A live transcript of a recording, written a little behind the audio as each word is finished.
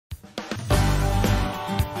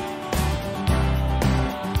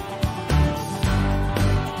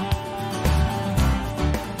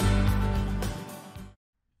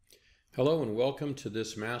Hello and welcome to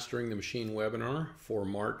this Mastering the Machine webinar for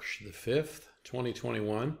March the 5th,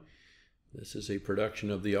 2021. This is a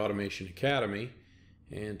production of the Automation Academy,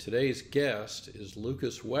 and today's guest is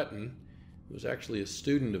Lucas Wetton, who is actually a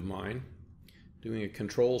student of mine doing a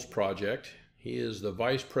controls project. He is the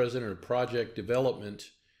Vice President of Project Development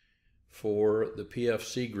for the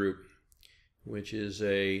PFC Group, which is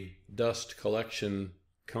a dust collection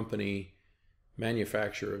company,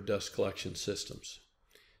 manufacturer of dust collection systems.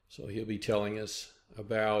 So he'll be telling us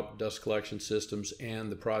about dust collection systems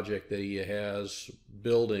and the project that he has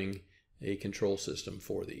building a control system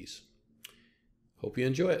for these. Hope you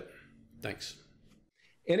enjoy it. Thanks.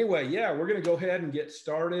 Anyway, yeah, we're going to go ahead and get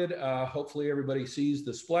started. Hopefully everybody sees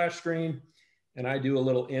the splash screen, and I do a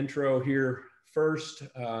little intro here first.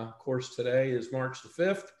 Of course, today is March the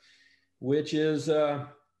 5th, which is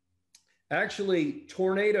actually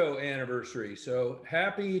tornado anniversary. So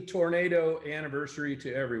happy tornado anniversary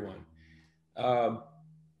to everyone.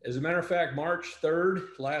 As a matter of fact, March 3rd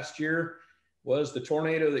last year was the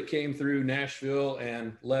tornado that came through Nashville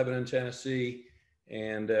and Lebanon, Tennessee.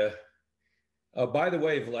 And by the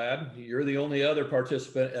way, Vlad, you're the only other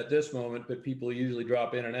participant at this moment, but people usually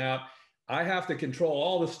drop in and out. I have to control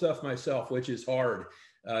all the stuff myself, which is hard.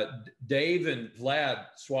 Dave and Vlad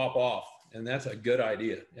swap off. And that's a good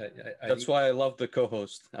idea. That's why I love the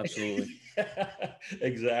co-host. Absolutely.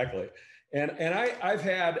 Exactly. And I've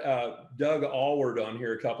had Doug Allward on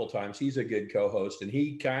here a couple times. He's a good co-host, and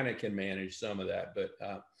he kind of can manage some of that.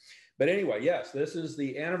 But anyway, yes, this is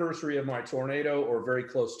the anniversary of my tornado, or very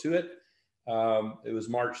close to it. It was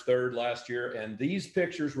March 3rd last year, and these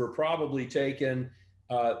pictures were probably taken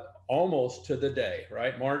almost to the day,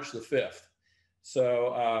 right? March the 5th.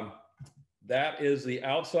 So that is the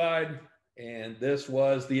outside, and this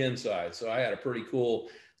was the inside. So I had a pretty cool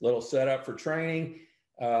little setup for training.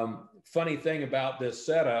 Funny thing about this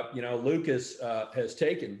setup, you know, Lucas has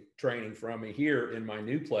taken training from me here in my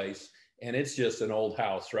new place, and it's just an old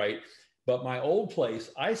house, right? But my old place,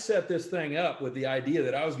 I set this thing up with the idea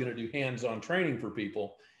that I was going to do hands-on training for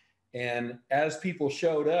people. And as people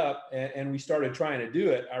showed up and we started trying to do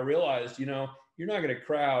it, I realized, you know, you're not going to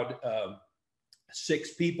crowd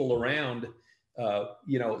 6 people around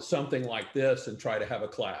you know, something like this and try to have a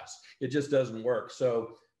class. It just doesn't work.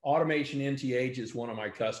 So Automation NTH is one of my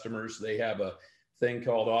customers. They have a thing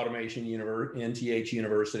called Automation NTH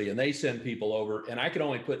University, and they send people over, and I could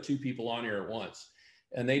only put 2 people on here at once.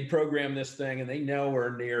 And they'd program this thing, and they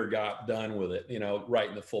nowhere near got done with it, you know,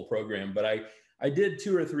 writing the full program. But I did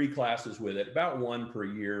 2 or 3 classes with it, about 1 per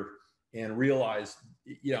year, and realized,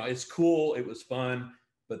 you know, it's cool, it was fun,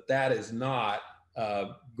 but that is not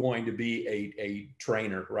going to be a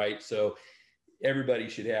trainer, right? So everybody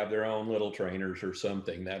should have their own little trainers or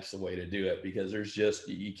something. That's the way to do it, because there's just,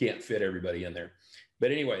 you can't fit everybody in there.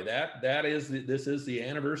 But anyway, this is the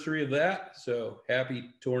anniversary of that. So happy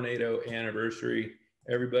tornado anniversary,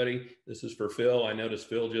 everybody. This is for Phil. I noticed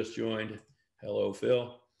Phil just joined. Hello,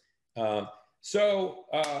 Phil. And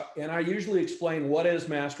I usually explain what is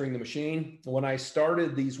Mastering the Machine. When I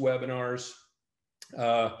started these webinars,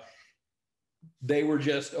 they were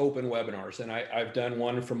just open webinars, and I've done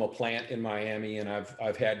one from a plant in Miami, and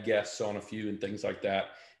I've had guests on a few and things like that.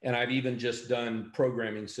 And I've even just done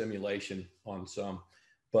programming simulation on some.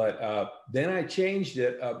 But then I changed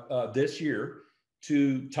it this year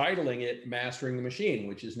to titling it Mastering the Machine,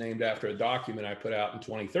 which is named after a document I put out in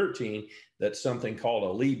 2013 that's something called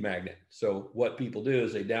a lead magnet. So what people do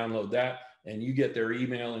is they download that, and you get their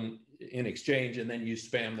email in exchange, and then you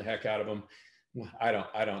spam the heck out of them. I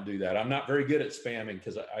don't do that. I'm not very good at spamming,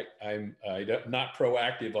 because I'm not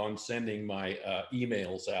proactive on sending my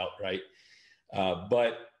emails out, right?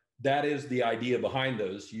 But that is the idea behind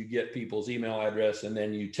those. You get people's email address, and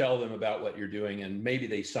then you tell them about what you're doing, and maybe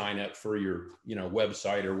they sign up for your, you know,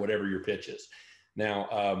 website or whatever your pitch is.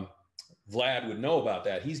 Now, Vlad would know about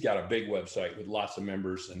that. He's got a big website with lots of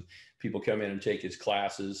members, and people come in and take his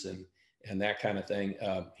classes and that kind of thing.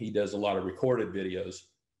 He does a lot of recorded videos.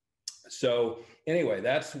 So anyway,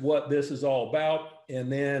 that's what this is all about.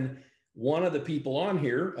 And then one of the people on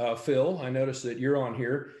here, Phil, I noticed that you're on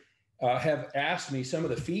here, have asked me some of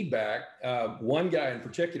the feedback. One guy in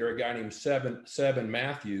particular, a guy named Seven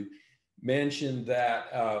Matthew, mentioned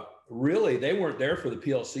that really they weren't there for the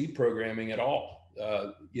PLC programming at all.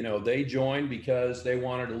 You know, they joined because they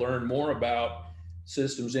wanted to learn more about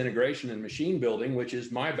systems integration and machine building, which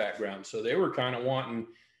is my background. So they were kind of wanting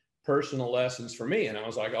personal lessons for me. And I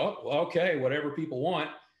was like, oh, well, okay, whatever people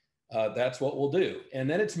want, that's what we'll do. And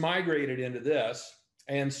then it's migrated into this.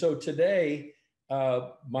 And so today,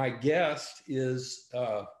 my guest is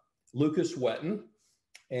Lucas Wetton.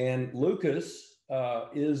 And Lucas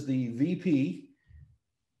is the VP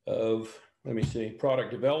of, let me see,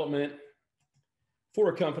 product development for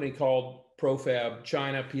a company called ProFab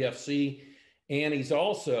China, PFC. And he's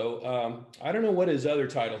also, I don't know what his other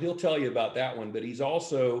title, he'll tell you about that one, but he's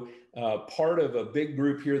also part of a big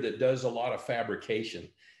group here that does a lot of fabrication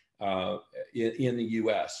in the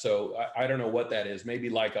US. So I don't know what that is, maybe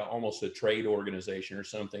like almost a trade organization or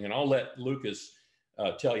something. And I'll let Lucas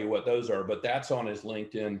tell you what those are, but that's on his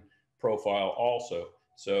LinkedIn profile also.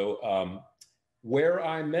 So where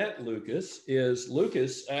I met Lucas is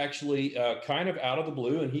Lucas actually kind of out of the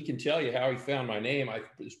blue, and he can tell you how he found my name.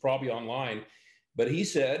 It's probably online, but he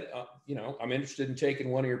said, you know, I'm interested in taking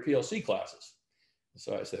one of your PLC classes.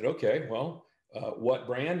 So I said, okay, well, what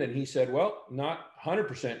brand? And he said, well, not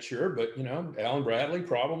 100% sure, but you know, Alan Bradley,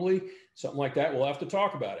 probably something like that. We'll have to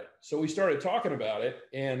talk about it. So we started talking about it.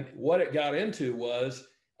 And what it got into was,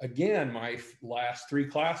 again, my last 3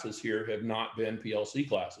 classes here have not been PLC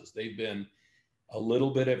classes. They've been a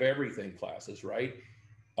little bit of everything classes, right?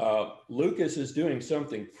 Lucas is doing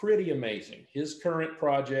something pretty amazing. His current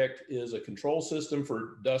project is a control system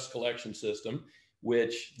for dust collection system,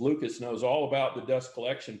 which Lucas knows all about the dust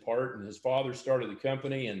collection part, and his father started the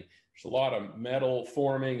company, and there's a lot of metal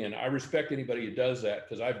forming, and I respect anybody who does that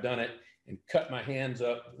because I've done it and cut my hands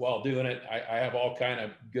up while doing it. I have all kind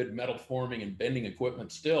of good metal forming and bending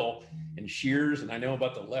equipment still, and shears, and I know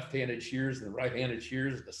about the left-handed shears and the right-handed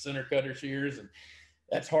shears, the center cutter shears, and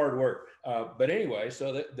that's hard work. But anyway,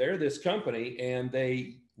 so they're this company, and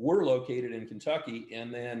they were located in Kentucky,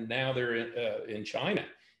 and then now they're in China.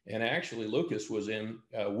 And actually, Lucas was in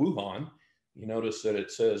Wuhan. You notice that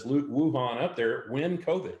it says Wuhan up there when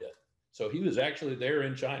COVID hit. So he was actually there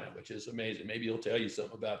in China, which is amazing. Maybe he'll tell you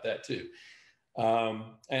something about that too.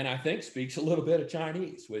 And I think speaks a little bit of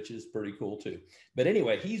Chinese, which is pretty cool too. But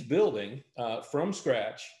anyway, he's building from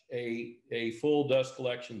scratch a full dust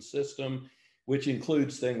collection system, which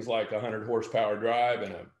includes things like a 100 horsepower drive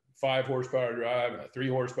and a 5 horsepower drive and a 3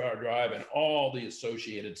 horsepower drive and all the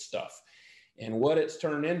associated stuff. And what it's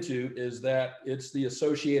turned into is that it's the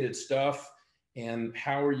associated stuff, and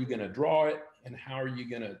how are you going to draw it, and how are you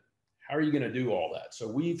going to do all that? So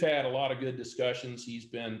we've had a lot of good discussions. He's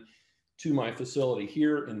been to my facility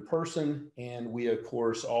here in person, and we of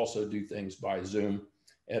course also do things by Zoom,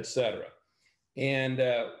 etc. And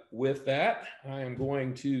with that, I am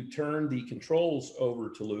going to turn the controls over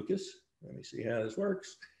to Lucas. Let me see how this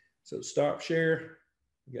works. So stop share.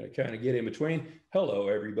 You got to kind of get in between. Hello,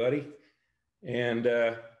 everybody. And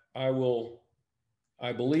I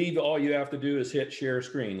believe all you have to do is hit share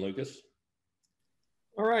screen, Lucas.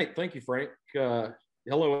 All right. Thank you, Frank.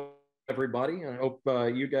 Hello, everybody. I hope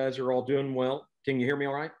you guys are all doing well. Can you hear me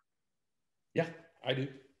all right? Yeah, I do.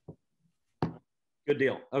 Good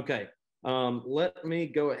deal. Okay. Let me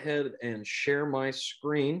go ahead and share my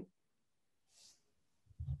screen.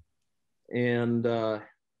 And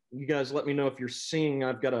you guys let me know if you're seeing,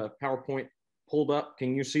 I've got a PowerPoint pulled up.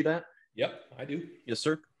 Can you see that? Yep, I do. Yes,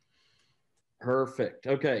 sir. Perfect.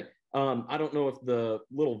 Okay. I don't know if the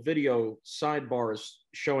little video sidebar is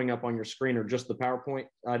showing up on your screen or just the PowerPoint.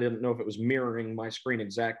 I didn't know if it was mirroring my screen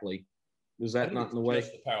exactly. Is that not in the way?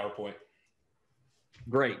 Just the PowerPoint.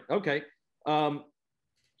 Great. Okay.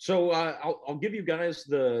 So I'll give you guys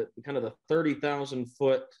the kind of the 30,000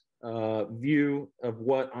 foot view of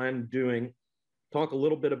what I'm doing. Talk a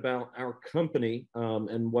little bit about our company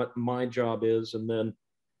and what my job is, and then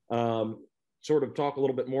sort of talk a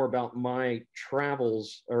little bit more about my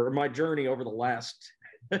travels or my journey over the last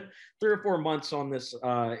 3 or 4 months on this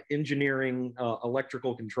engineering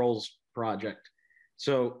electrical controls project.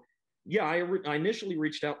 So yeah, I initially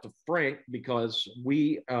reached out to Frank because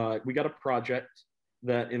we got a project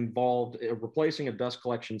that involved replacing a dust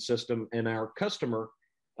collection system, and our customer,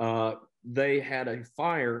 they had a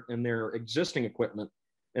fire in their existing equipment.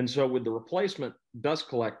 And so with the replacement dust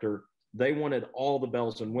collector, they wanted all the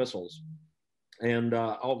bells and whistles. And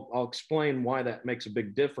I'll explain why that makes a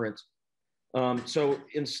big difference. So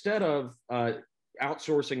instead of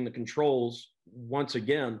outsourcing the controls, once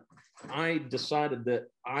again, I decided that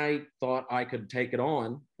I thought I could take it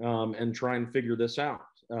on and try and figure this out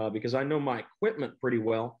because I know my equipment pretty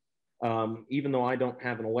well, even though I don't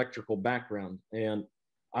have an electrical background. And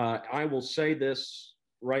I will say this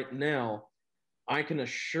right now, I can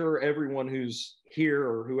assure everyone who's here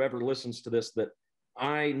or whoever listens to this that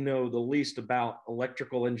I know the least about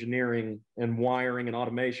electrical engineering and wiring and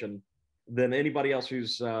automation than anybody else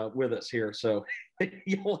who's with us here. So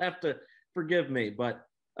you'll have to forgive me. But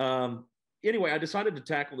anyway, I decided to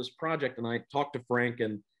tackle this project, and I talked to Frank,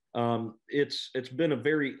 and it's been a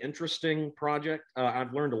very interesting project.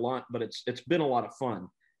 I've learned a lot, but it's been a lot of fun.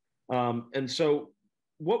 And so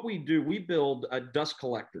what we do, we build dust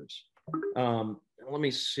collectors. Let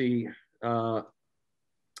me see. Well,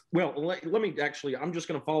 let me actually, I'm just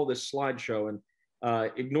going to follow this slideshow and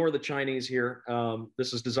ignore the Chinese here.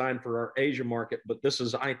 This is designed for our Asia market, but this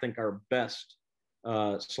is, I think, our best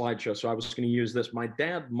slideshow. So I was going to use this. My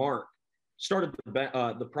dad, Mark, started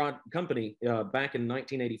the company back in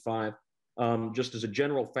 1985 just as a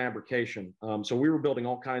general fabrication. So we were building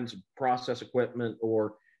all kinds of process equipment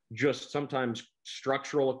or just sometimes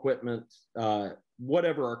structural equipment,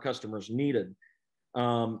 whatever our customers needed.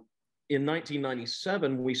 In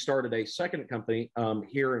 1997, we started a second company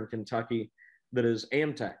here in Kentucky that is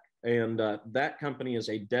Amtech. And that company is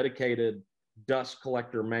a dedicated dust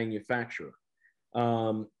collector manufacturer.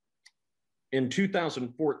 In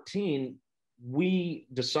 2014, we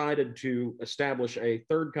decided to establish a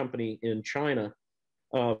third company in China.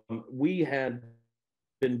 We had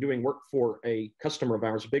been doing work for a customer of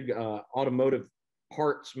ours, a big automotive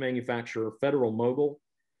parts manufacturer, Federal Mogul.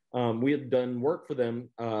 We had done work for them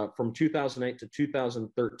from 2008 to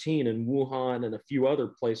 2013 in Wuhan and a few other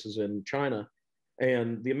places in China.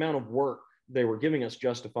 And the amount of work they were giving us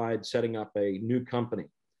justified setting up a new company.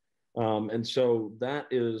 And so that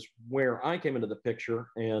is where I came into the picture.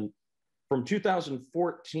 And from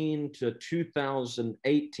 2014 to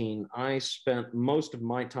 2018, I spent most of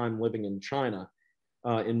my time living in China,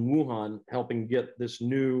 in Wuhan, helping get this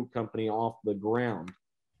new company off the ground.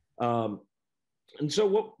 And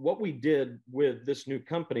so what we did with this new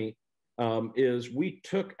company is we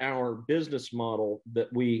took our business model that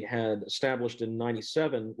we had established in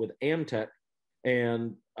 97 with Amtech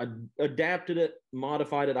and adapted it,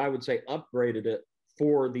 modified it, I would say upgraded it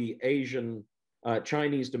for the Asian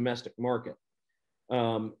Chinese domestic market.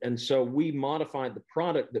 And so we modified the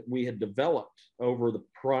product that we had developed over the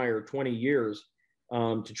prior 20 years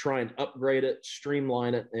to try and upgrade it,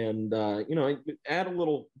 streamline it, and add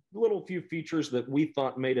a few features that we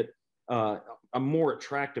thought made it a more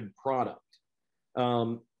attractive product.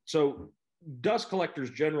 So dust collectors,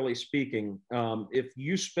 generally speaking, if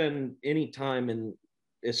you spend any time in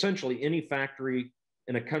essentially any factory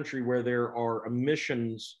in a country where there are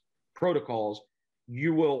emissions protocols,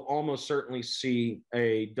 you will almost certainly see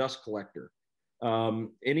a dust collector.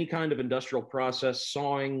 Any kind of industrial process,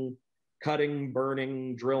 sawing, cutting,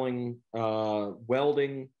 burning, drilling,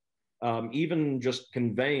 welding, even just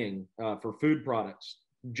conveying for food products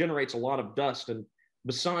generates a lot of dust. And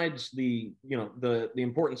besides the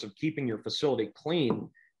importance of keeping your facility clean,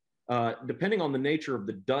 depending on the nature of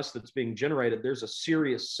the dust that's being generated, there's a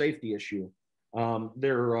serious safety issue.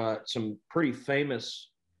 There are some pretty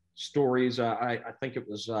famous stories. I think it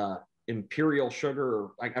was Imperial Sugar,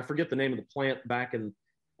 or I forget the name of the plant back in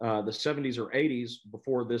the 70s or 80s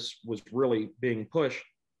before this was really being pushed,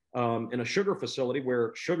 in a sugar facility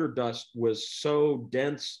where sugar dust was so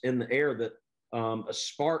dense in the air that a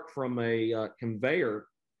spark from a conveyor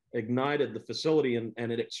ignited the facility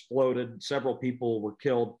and it exploded. Several people were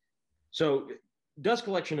killed. So dust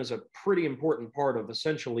collection is a pretty important part of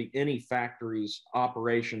essentially any factory's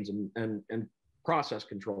operations and process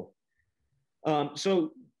control.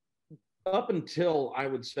 So up until I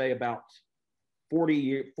would say about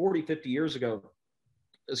 40, 50 years ago,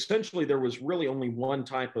 essentially there was really only one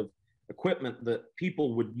type of equipment that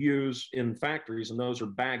people would use in factories, and those are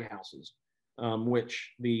bag houses,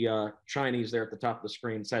 which the Chinese there at the top of the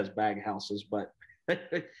screen says bag houses, but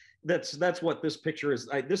that's what this picture is.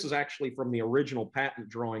 This is actually from the original patent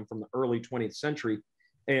drawing from the early 20th century.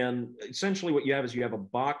 And essentially what you have is you have a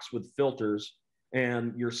box with filters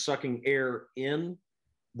and you're sucking air in.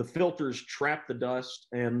 The filters trap the dust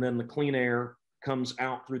and then the clean air comes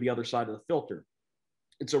out through the other side of the filter.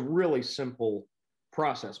 It's a really simple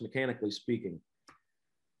process, mechanically speaking.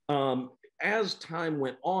 As time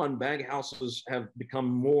went on, bag houses have become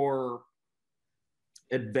more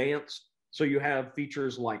advanced. So you have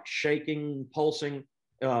features like shaking, pulsing,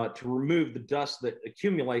 to remove the dust that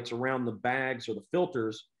accumulates around the bags or the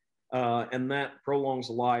filters, and that prolongs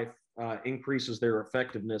the life, increases their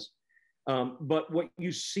effectiveness. But what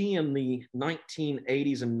you see in the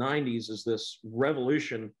 1980s and 90s is this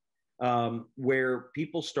revolution where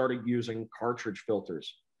people started using cartridge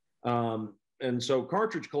filters. And so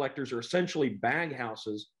cartridge collectors are essentially bag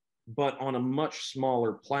houses, but on a much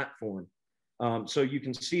smaller platform. So you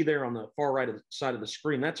can see there on the far right side of the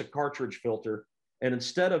screen, that's a cartridge filter. And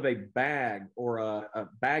instead of a bag or a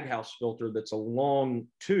bag house filter that's a long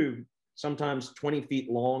tube, sometimes 20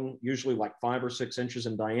 feet long, usually like 5 or 6 inches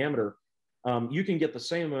in diameter, you can get the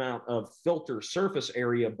same amount of filter surface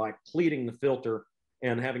area by pleating the filter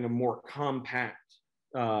and having a more compact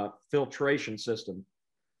filtration system.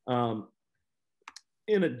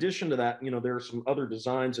 in addition to that, there are some other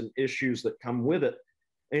designs and issues that come with it.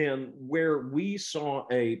 And where we saw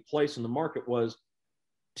a place in the market was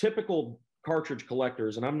typical cartridge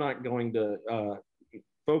collectors. And I'm not going to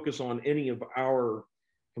focus on any of our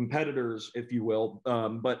competitors, if you will,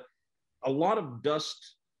 but a lot of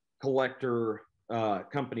dust collector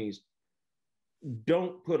companies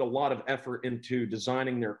don't put a lot of effort into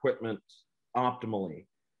designing their equipment optimally.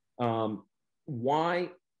 Why?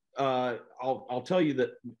 I'll tell you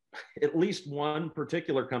that at least one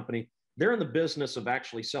particular company, they're in the business of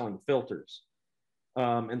actually selling filters.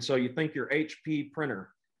 And so you think your HP printer,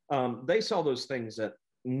 they sell those things at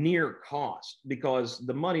near cost because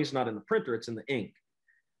the money's not in the printer, it's in the ink.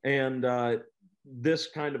 And this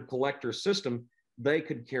kind of collector system, they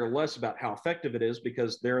could care less about how effective it is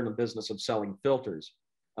because they're in the business of selling filters.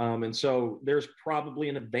 And so there's probably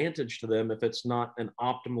an advantage to them if it's not an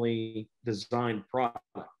optimally designed product.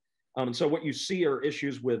 And so what you see are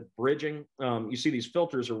issues with bridging. You see these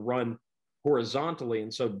filters are run horizontally,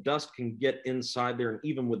 and so dust can get inside there, and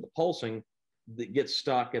even with the pulsing, that gets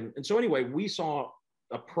stuck. And so anyway, we saw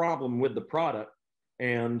a problem with the product,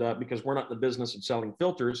 and because we're not in the business of selling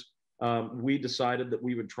filters, we decided that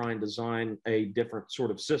we would try and design a different sort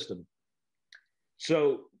of system.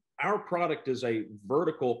 So our product is a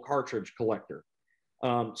vertical cartridge collector.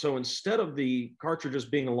 So instead of the cartridges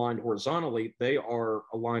being aligned horizontally, they are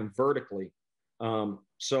aligned vertically.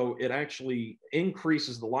 So it actually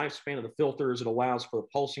increases the lifespan of the filters. It allows for the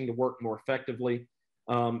pulsing to work more effectively.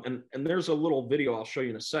 And there's a little video I'll show you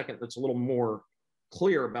in a second that's a little more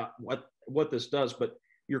clear about what this does. But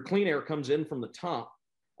your clean air comes in from the top.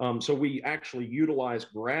 So we actually utilize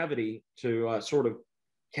gravity to sort of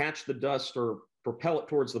catch the dust or propel it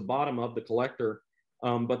towards the bottom of the collector.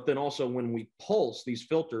 But then also when we pulse these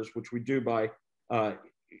filters, which we do by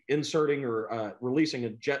inserting or releasing a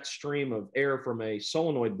jet stream of air from a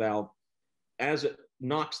solenoid valve, as it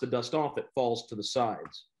knocks the dust off, it falls to the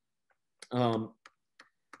sides. Let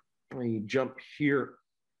me jump here.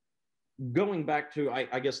 Going back to,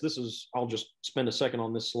 I guess this is, I'll just spend a second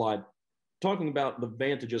on this slide, talking about the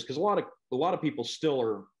advantages, because a lot of people still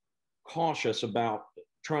are cautious about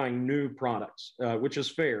trying new products, which is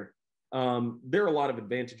fair. There are a lot of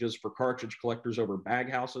advantages for cartridge collectors over bag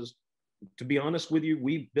houses. To be honest with you,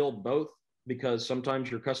 we build both because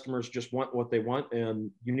sometimes your customers just want what they want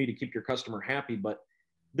and you need to keep your customer happy. But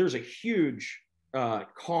there's a huge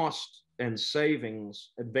cost and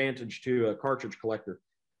savings advantage to a cartridge collector.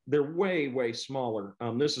 They're way, way smaller.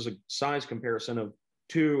 This is a size comparison of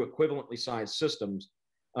two equivalently sized systems.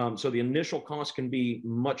 So the initial cost can be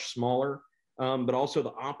much smaller, but also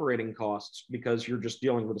the operating costs because you're just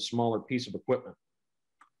dealing with a smaller piece of equipment.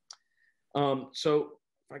 So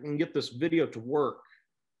if I can get this video to work.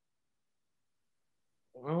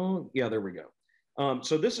 Oh, yeah, there we go.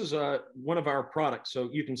 So this is one of our products. So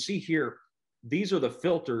you can see here, these are the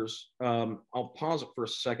filters. I'll pause it for a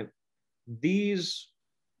second. These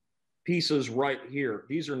pieces right here,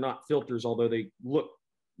 these are not filters, although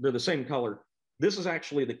they're the same color. This is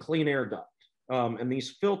actually the clean air duct. And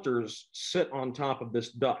these filters sit on top of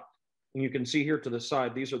this duct. And you can see here to the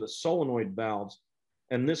side, these are the solenoid valves.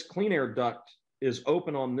 And this clean air duct is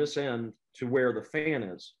open on this end to where the fan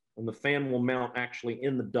is. And the fan will mount actually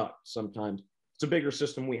in the duct sometimes. It's a bigger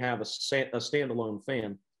system. We have a standalone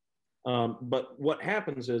fan. But what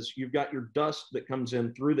happens is you've got your dust that comes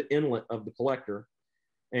in through the inlet of the collector,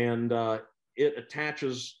 and it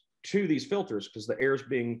attaches to these filters because the air is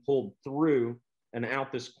being pulled through and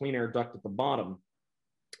out this clean air duct at the bottom.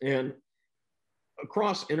 And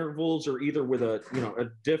across intervals or either with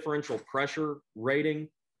a differential pressure rating,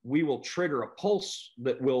 we will trigger a pulse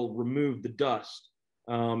that will remove the dust,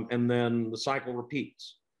 and then the cycle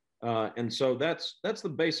repeats. And so that's the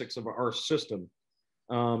basics of our system.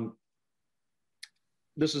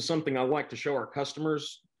 This is something I like to show our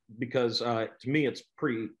customers because to me, it's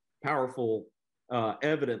pretty powerful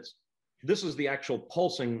evidence. This is the actual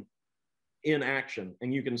pulsing in action.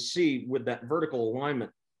 And you can see with that vertical alignment,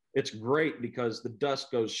 it's great because the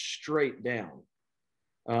dust goes straight down.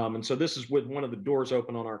 And so this is with one of the doors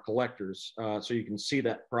open on our collectors. So you can see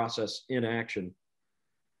that process in action.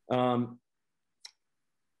 Let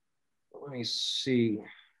me see.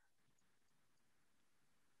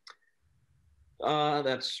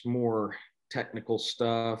 That's more technical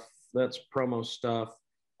stuff. That's promo stuff.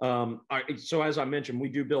 So as I mentioned, we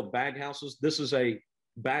do build bag houses. This is a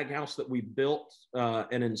bag house that we built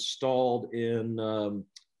and installed in,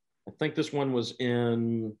 I think this one was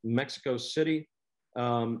in Mexico City.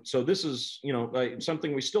 So this is,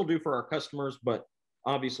 something we still do for our customers, but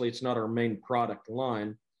obviously it's not our main product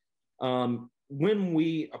line. when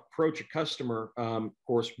we approach a customer, of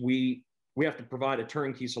course, we have to provide a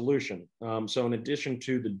turnkey solution. So in addition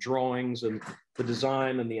to the drawings and the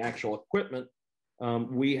design and the actual equipment,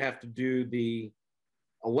 we have to do the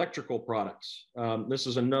electrical products. This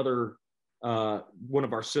is another one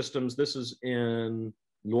of our systems. This is in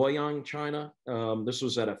Luoyang, China. This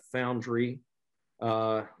was at a foundry.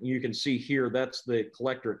 You can see here, that's the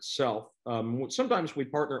collector itself. Sometimes we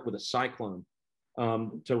partner it with a cyclone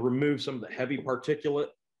to remove some of the heavy particulate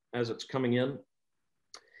as it's coming in.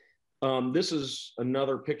 This is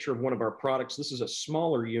another picture of one of our products. This is a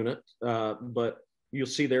smaller unit, but you'll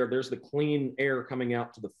see there's the clean air coming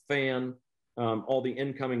out to the fan, all the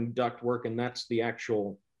incoming duct work, and that's the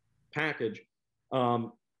actual package.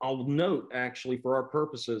 I'll note, actually, for our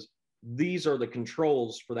purposes, these are the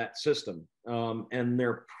controls for that system, and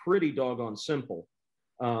they're pretty doggone simple.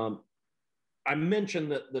 I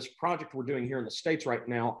mentioned that this project we're doing here in the States right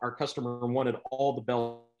now, our customer wanted all the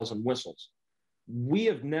bells and whistles. We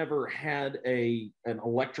have never had an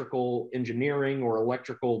electrical engineering or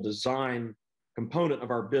electrical design component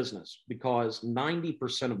of our business, because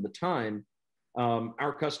 90% of the time,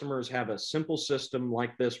 our customers have a simple system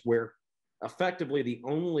like this where effectively the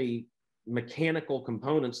only mechanical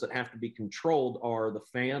components that have to be controlled are the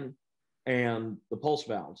fan and the pulse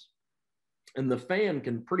valves. And the fan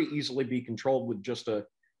can pretty easily be controlled with just a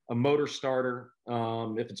motor starter.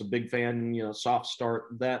 If it's a big fan, soft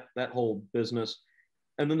start, that whole business.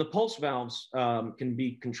 And then the pulse valves can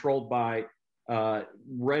be controlled by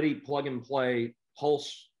ready plug and play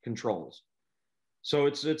pulse controls. So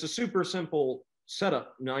it's a super simple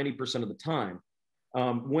setup 90% of the time.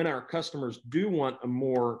 When our customers do want a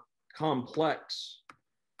more complex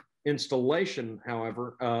installation,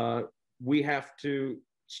 however, we have to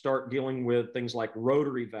start dealing with things like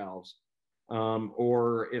rotary valves,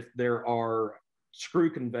 or if there are screw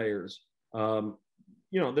conveyors,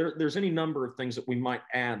 there's any number of things that we might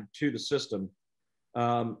add to the system.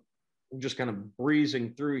 I'm just kind of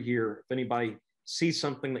breezing through here. If anybody sees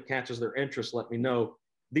something that catches their interest, let me know.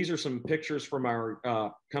 These are some pictures from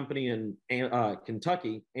our company in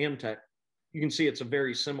Kentucky, Amtech. You can see it's a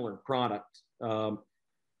very similar product.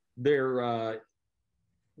 They're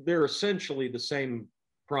essentially the same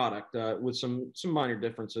product with some minor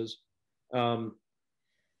differences. Let's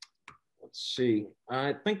see.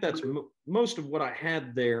 I think that's most of what I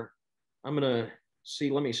had there. I'm going to see.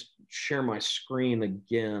 Let me share my screen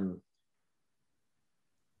again.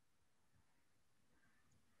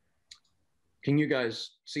 Can you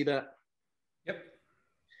guys see that? Yep.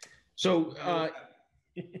 So,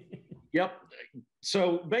 yep.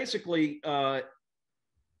 So basically,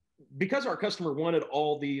 because our customer wanted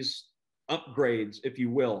all these upgrades, if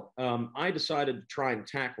you will, I decided to try and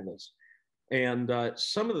tackle this. And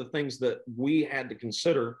some of the things that we had to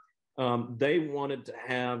consider, they wanted to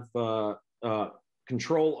have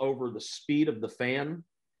control over the speed of the fan.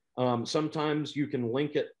 Sometimes you can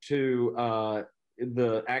link it to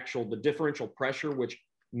the differential pressure, which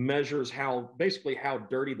measures basically how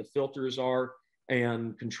dirty the filters are,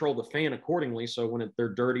 and control the fan accordingly. So when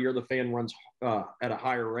they're dirtier, the fan runs at a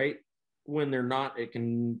higher rate. When they're not, it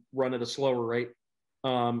can run at a slower rate.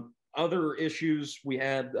 Other issues, we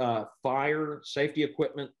had fire safety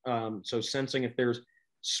equipment, so sensing if there's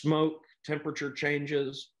smoke, temperature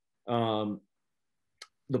changes. The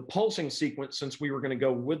pulsing sequence, since we were going to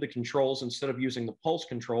go with the controls instead of using the pulse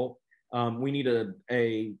control, we needed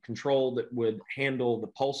a control that would handle the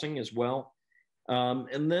pulsing as well.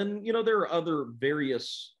 And then, there are other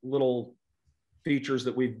various little features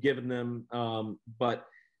that we've given them. But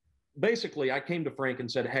basically, I came to Frank and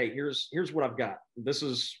said, hey, here's what I've got. This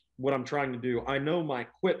is what I'm trying to do. I know my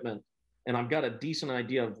equipment, and I've got a decent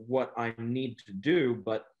idea of what I need to do,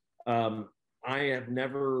 but I've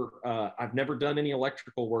never done any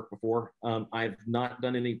electrical work before. I've not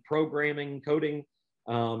done any programming, coding.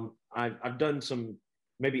 I've done some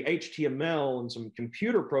maybe HTML and some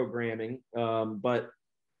computer programming, but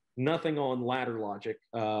nothing on ladder logic.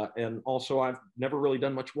 And also, I've never really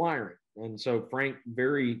done much wiring. And so Frank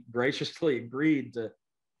very graciously agreed to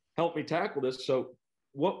help me tackle this. So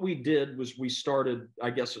what we did was we started, I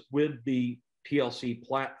guess, with the PLC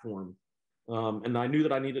platform. And I knew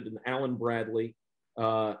that I needed an Allen Bradley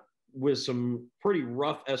with some pretty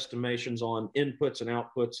rough estimations on inputs and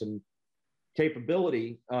outputs and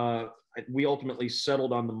capability. We ultimately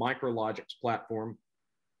settled on the MicroLogix platform.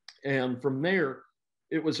 And from there,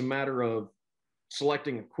 it was a matter of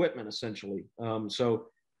selecting equipment, essentially. So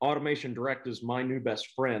Automation Direct is my new best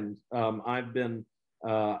friend. I've been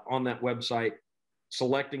on that website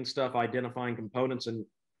selecting stuff, identifying components, and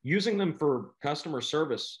using them for customer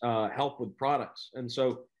service help with products. And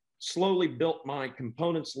so slowly built my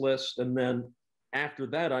components list. And then after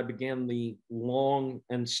that, I began the long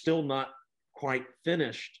and still not quite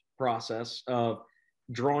finished process of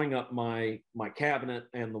drawing up my cabinet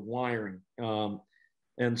and the wiring.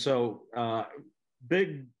 And so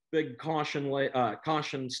big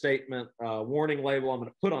caution statement, warning label I'm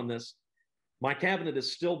going to put on this. My cabinet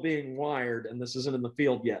is still being wired, and this isn't in the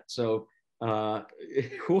field yet. So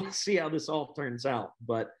we'll see how this all turns out.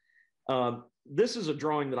 But this is a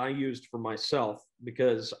drawing that I used for myself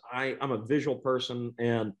because I'm a visual person,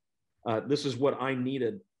 and this is what I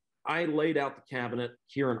needed. I laid out the cabinet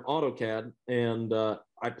here in AutoCAD, and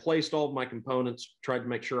I placed all of my components, tried to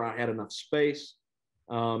make sure I had enough space.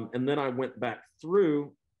 And then I went back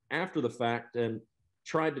through after the fact and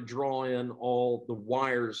tried to draw in all the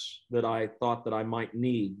wires that I thought that I might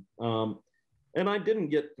need. And I didn't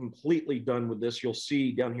get completely done with this. You'll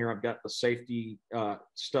see down here, I've got the safety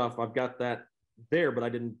stuff. I've got that there, but I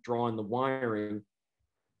didn't draw in the wiring.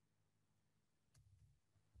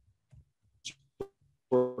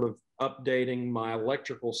 Sort of updating my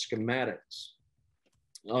electrical schematics.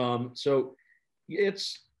 So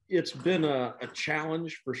it's been a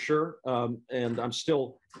challenge for sure, and I'm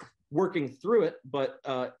still working through it. But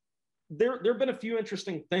there have been a few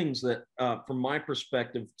interesting things that, from my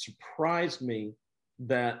perspective, surprised me.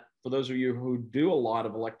 That for those of you who do a lot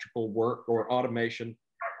of electrical work or automation,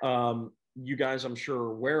 you guys I'm sure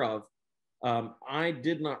are aware of. I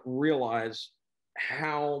did not realize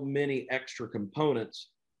how many extra components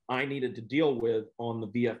I needed to deal with on the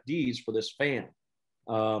VFDs for this fan.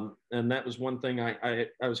 And that was one thing I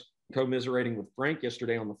was commiserating with Frank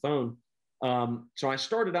yesterday on the phone. So I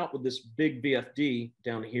started out with this big VFD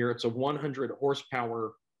down here. It's a 100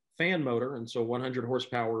 horsepower fan motor, and so 100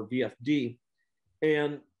 horsepower VFD.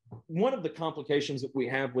 And one of the complications that we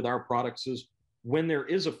have with our products is when there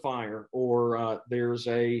is a fire or there's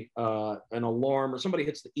an alarm or somebody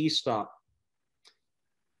hits the e-stop,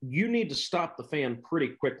 you need to stop the fan pretty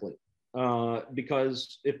quickly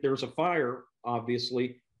because if there's a fire,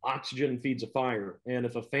 obviously oxygen feeds a fire. And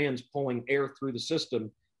if a fan's pulling air through the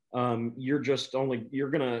system, you're going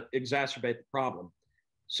to exacerbate the problem.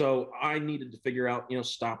 So I needed to figure out,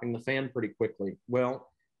 stopping the fan pretty quickly. Well,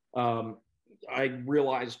 I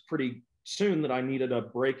realized pretty soon that I needed a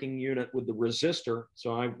braking unit with the resistor.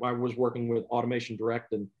 So I was working with Automation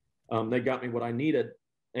Direct, and they got me what I needed.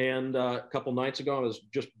 And a couple nights ago, I was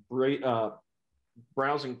just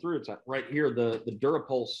browsing through. It's right here, the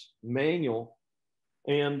Durapulse manual.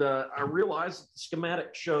 And I realized the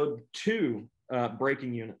schematic showed 2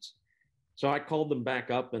 braking units. So I called them back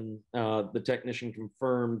up, and the technician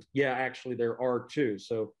confirmed, yeah, actually there are 2.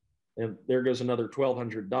 So and there goes another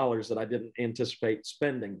 $1,200 that I didn't anticipate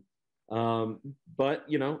spending. But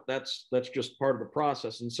that's just part of the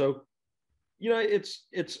process. And so,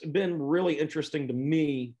 it's been really interesting to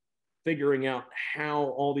me figuring out how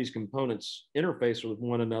all these components interface with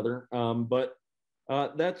one another. But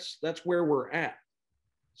that's where we're at.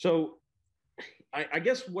 So I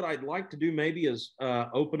guess what I'd like to do maybe is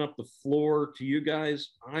open up the floor to you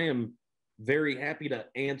guys. I am very happy to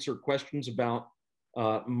answer questions about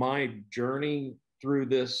my journey through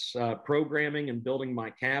this programming and building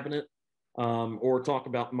my cabinet, or talk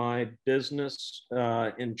about my business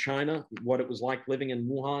in China, what it was like living in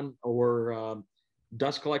Wuhan, or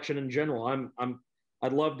dust collection in general.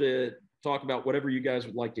 I'd love to talk about whatever you guys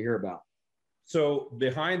would like to hear about. So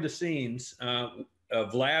behind the scenes,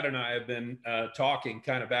 Vlad and I have been talking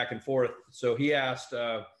kind of back and forth. So he asked,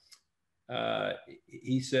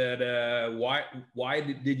 he said, why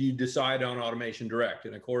did you decide on Automation Direct?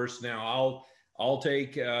 And of course, now I'll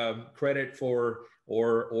take credit for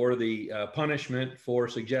or the punishment for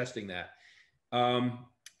suggesting that.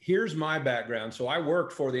 Here's my background. So I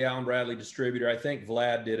worked for the Allen Bradley distributor. I think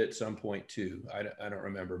Vlad did at some point too. I don't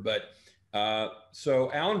remember, but so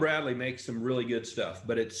Allen Bradley makes some really good stuff,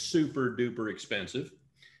 but it's super duper expensive.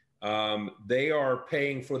 They are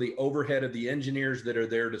paying for the overhead of the engineers that are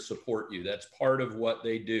there to support you. That's part of what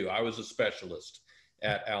they do. I was a specialist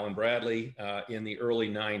at Allen Bradley in the early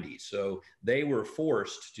 90s. So they were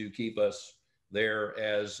forced to keep us there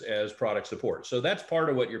as product support. So that's part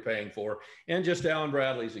of what you're paying for. And just Allen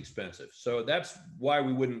Bradley's expensive. So that's why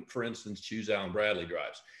we wouldn't, for instance, choose Allen Bradley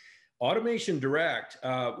drives. Automation Direct,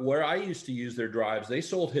 where I used to use their drives, they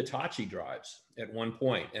sold Hitachi drives at one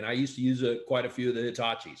point, and I used to use quite a few of the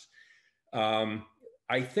Hitachis.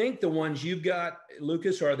 I think the ones you've got,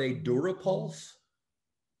 Lucas, are they Durapulse?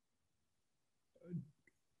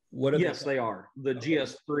 What are yes, they are. The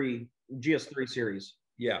GS3 series.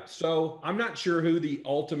 Yeah, so I'm not sure who the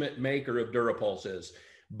ultimate maker of Durapulse is,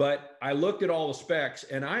 But I looked at all the specs,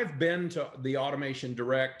 and I've been to the Automation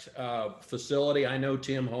Direct facility. I know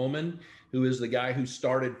Tim Homan, who is the guy who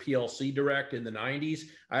started PLC Direct in the 90s.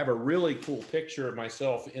 I have a really cool picture of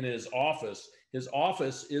myself in his office. His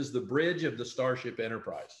office is the bridge of the Starship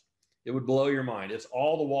Enterprise. It would blow your mind. It's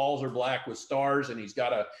all the walls are black with stars, and he's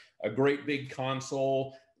got a great big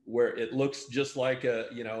console where it looks just like a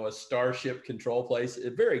Starship control place.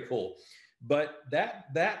 It's very cool. But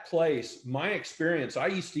that place, my experience, I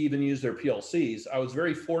used to even use their PLCs. I was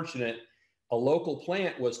very fortunate. A local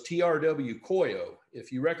plant was TRW Koyo.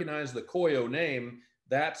 If you recognize the Koyo name,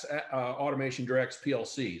 that's Automation Direct's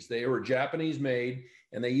PLCs. They were Japanese made,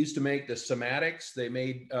 and they used to make the Somatics. They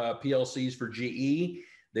made PLCs for GE.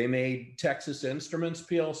 They made Texas Instruments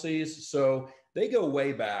PLCs. So they go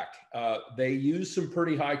way back. They use some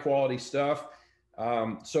pretty high quality stuff.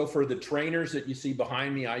 So for the trainers that you see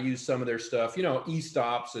behind me, I use some of their stuff,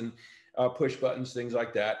 e-stops and push buttons, things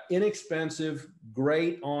like that. Inexpensive,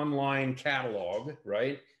 great online catalog,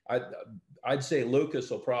 right? I'd say Lucas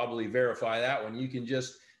will probably verify that one. You can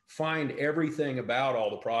just find everything about all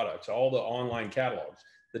the products, all the online catalogs.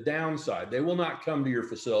 The downside, they will not come to your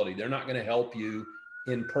facility. They're not going to help you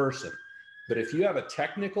in person. But if you have a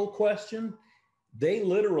technical question, they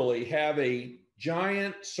literally have a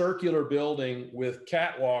giant circular building with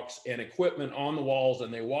catwalks and equipment on the walls,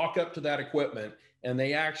 and they walk up to that equipment and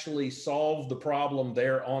they actually solve the problem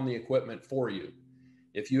there on the equipment for you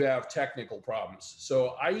if you have technical problems.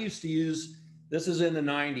 So I used to use, this is in the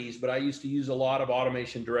 90s, but I used to use a lot of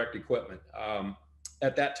Automation Direct equipment.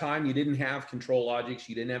 At that time, you didn't have Control Logics,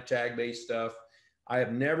 you didn't have tag-based stuff. I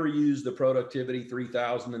have never used the Productivity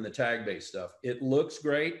 3000 and the tag-based stuff. It looks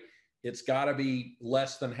great. It's got to be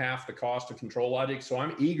less than half the cost of Control Logic, so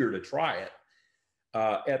I'm eager to try it.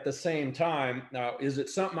 At the same time, now, is it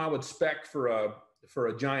something I would spec for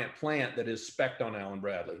a giant plant that is spec'd on Allen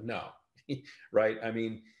Bradley? No, right? I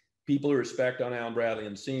mean, people who are spec'd on Allen Bradley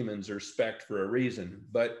and Siemens are spec'd for a reason.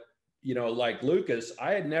 But, like Lucas,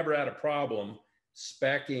 I had never had a problem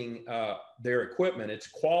speccing their equipment. It's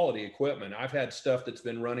quality equipment. I've had stuff that's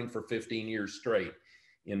been running for 15 years straight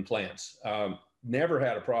in plants. Never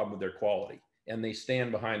had a problem with their quality, and they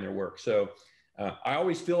stand behind their work. So I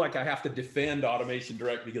always feel like I have to defend Automation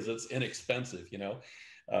Direct because it's inexpensive,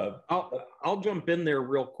 I'll jump in there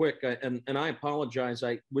real quick, and I apologize.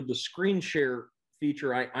 With the screen share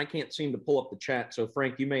feature, I can't seem to pull up the chat. So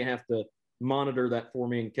Frank, you may have to monitor that for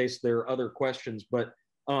me in case there are other questions. But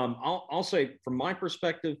I'll say from my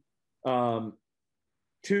perspective,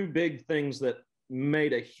 two big things that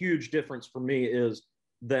made a huge difference for me is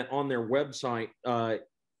that on their website,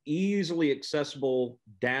 easily accessible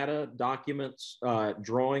data, documents,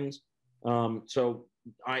 drawings. So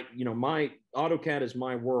my AutoCAD is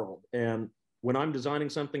my world. And when I'm designing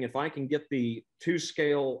something, if I can get the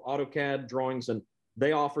 2-scale AutoCAD drawings, and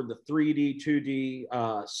they offer the 3D,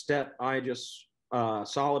 2D, step,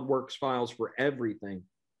 SolidWorks files for everything,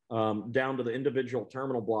 down to the individual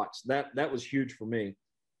terminal blocks. That was huge for me.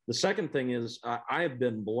 The second thing is I have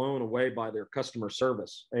been blown away by their customer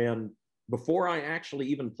service. And before I actually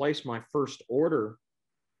even placed my first order,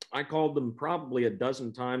 I called them probably a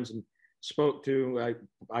dozen times and spoke to,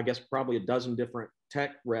 I guess, probably a dozen different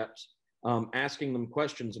tech reps, asking them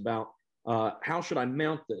questions about how should I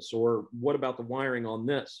mount this, or what about the wiring on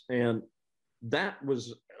this? And that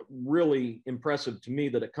was really impressive to me,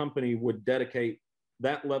 that a company would dedicate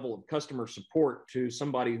that level of customer support to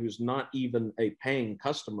somebody who's not even a paying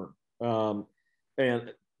customer.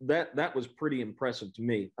 And that was pretty impressive to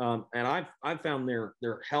me. And I've found their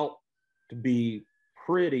help to be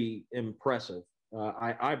pretty impressive.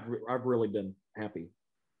 I've really been happy.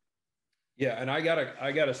 Yeah, and I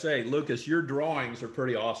gotta say, Lucas, your drawings are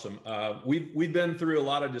pretty awesome. We've been through a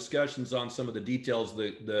lot of discussions on some of the details,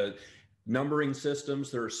 the numbering systems.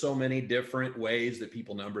 There are so many different ways that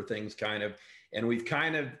people number things, and we've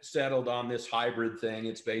kind of settled on this hybrid thing.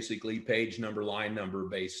 It's basically page number, line number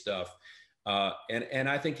based stuff. And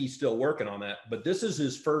I think he's still working on that, but this is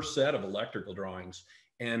his first set of electrical drawings.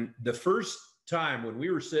 And the first time when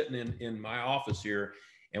we were sitting in my office here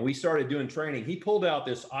and we started doing training, he pulled out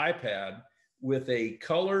this iPad with a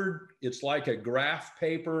colored, it's like a graph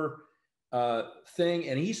paper thing.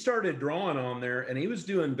 And he started drawing on there, and he was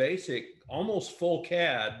doing basic, almost full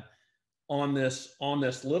CAD on this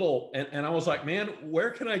little, and I was like, man,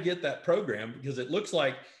 where can I get that program? Because it looks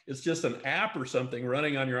like it's just an app or something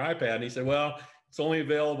running on your iPad. And he said, well, it's only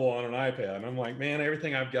available on an iPad. And I'm like, man,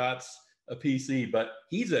 everything I've got's a PC. But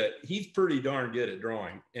he's pretty darn good at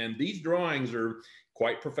drawing. And these drawings are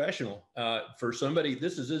quite professional for somebody.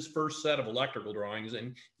 This is his first set of electrical drawings,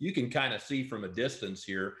 and you can kind of see from a distance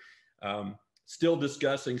here. still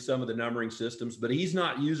discussing some of the numbering systems, but he's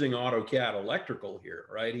not using AutoCAD electrical here,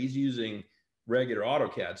 right? He's using regular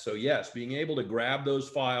AutoCAD. So yes, being able to grab those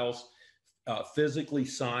files, physically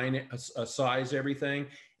size everything.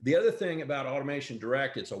 The other thing about Automation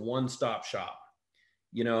Direct, it's a one-stop shop.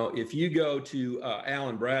 You know, if you go to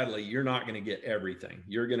Allen Bradley, you're not going to get everything.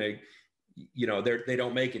 You're going to, you know, they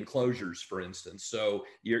don't make enclosures, for instance. So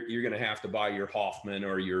you're going to have to buy your Hoffman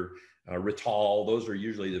or your Rital. Those are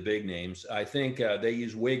usually the big names. I think they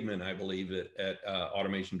use Wigman, I believe, at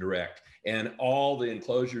Automation Direct. And all the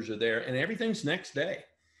enclosures are there, and everything's next day.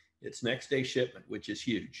 It's next day shipment, which is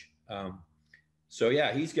huge. So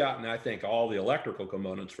yeah, he's gotten, I think, all the electrical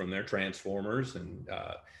components from their transformers and,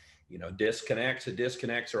 you know, disconnects. The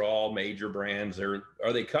disconnects are all major brands. Are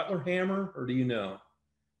they Cutler Hammer, or do you know?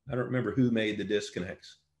 I don't remember who made the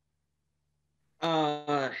disconnects.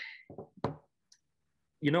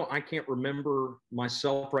 You know, I can't remember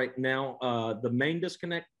myself right now. The main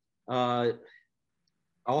disconnect, all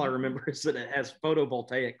I remember is that it has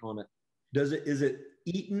photovoltaic on it. Is it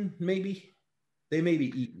Eaton, maybe? They may be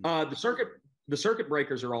Eaton. The circuit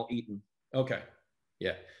breakers are all Eaton. Okay.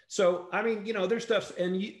 Yeah. So, I mean, you know, there's stuff,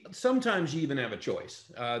 and sometimes you even have a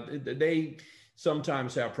choice. They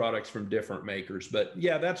sometimes have products from different makers, but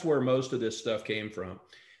yeah, that's where most of this stuff came from.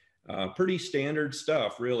 Pretty standard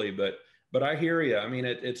stuff, really, but I hear you. I mean,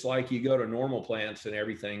 it's like you go to normal plants and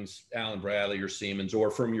everything's Allen Bradley or Siemens, or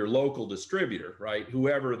from your local distributor, right?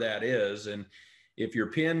 Whoever that is. And if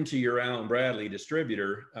you're pinned to your Allen Bradley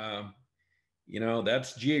distributor, you know,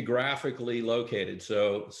 that's geographically located.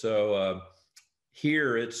 So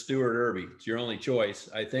here it's Stuart Irby. It's your only choice.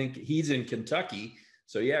 I think he's in Kentucky,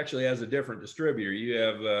 so he actually has a different distributor. You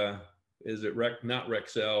have, is it not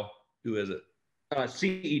Rexel? Who is it?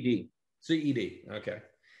 CED. CED. Okay.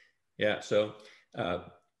 Yeah. So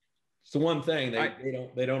it's the one thing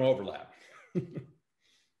they don't overlap.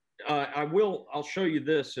 I'll show you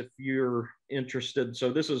this if you're interested.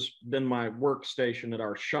 So this has been my workstation at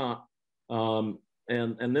our shop.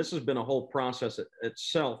 And this has been a whole process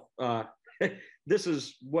itself. This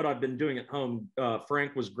is what I've been doing at home.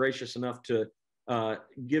 Frank was gracious enough to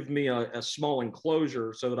give me a small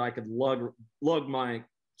enclosure so that I could lug my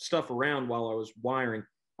stuff around while I was wiring.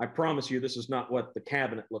 I promise you, this is not what the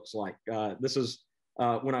cabinet looks like. This is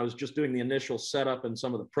when I was just doing the initial setup and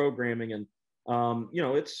some of the programming. And, you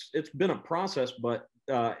know, it's been a process, but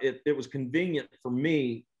it was convenient for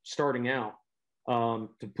me starting out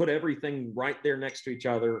to put everything right there next to each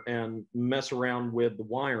other and mess around with the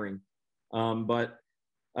wiring.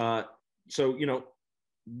 So, you know,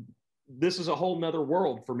 this is a whole nother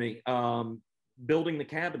world for me, building the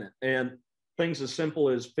cabinet, and things as simple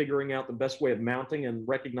as figuring out the best way of mounting and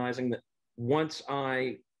recognizing that once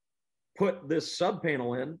I put this sub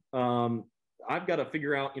panel in, I've got to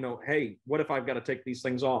figure out, you know, hey, what if I've got to take these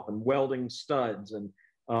things off, and welding studs and,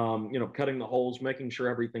 you know, cutting the holes, making sure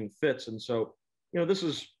everything fits. And so, you know, this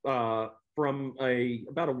is from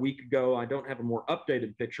about a week ago. I don't have a more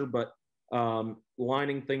updated picture, but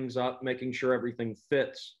lining things up, making sure everything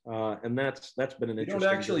fits, and that's been an interesting. You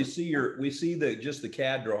don't actually see we see just the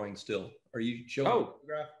CAD drawing still. Are you showing the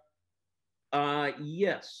photograph?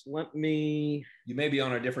 Yes. Let me. You may be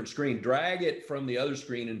on a different screen. Drag it from the other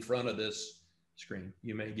screen in front of this screen.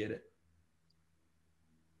 You may get it.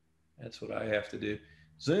 That's what I have to do.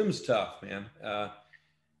 Zoom's tough, man.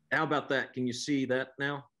 How about that? Can you see that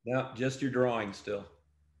now? No, just your drawing still.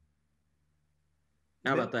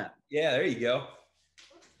 How about that? Yeah, there you go.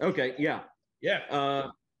 Okay, yeah. Yeah.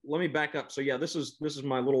 Let me back up. So yeah, this is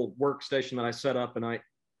my little workstation that I set up, and I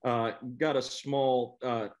got a small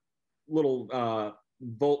little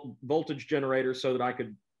voltage generator so that I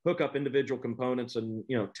could hook up individual components and,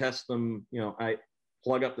 you know, test them. You know, I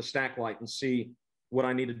plug up the stack light and see what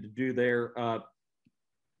I needed to do there.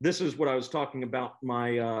 This is what I was talking about,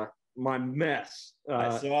 my mess.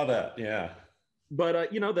 I saw that. Yeah.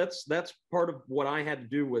 But, you know, that's part of what I had to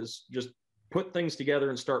do, was just put things together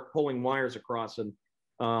and start pulling wires across. And,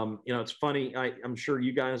 you know, it's funny. I'm sure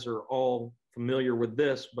you guys are all familiar with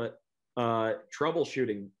this, but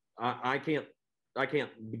troubleshooting, I can't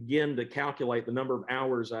begin to calculate the number of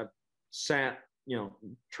hours I've sat, you know,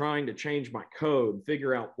 trying to change my code,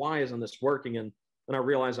 figure out why isn't this working. And then I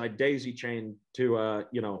realized I daisy chained to,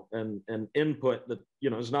 you know, an input that, you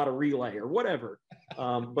know, is not a relay or whatever.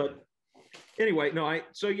 But anyway, no,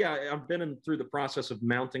 so yeah, I've been through the process of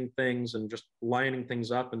mounting things and just lining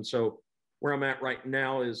things up. And so where I'm at right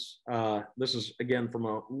now is, this is again from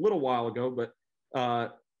a little while ago, but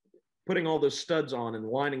putting all those studs on and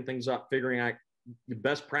lining things up, figuring out the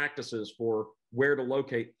best practices for where to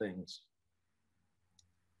locate things.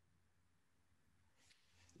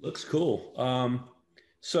 Looks cool.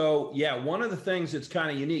 So yeah, one of the things that's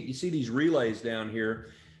kind of unique, you see these relays down here.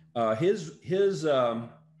 His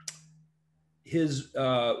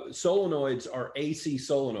solenoids are AC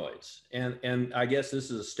solenoids, and I guess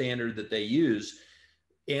this is a standard that they use,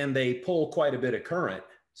 and they pull quite a bit of current.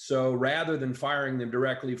 So rather than firing them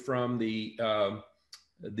directly from the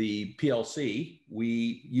PLC,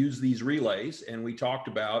 we use these relays, and we talked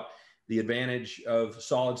about the advantage of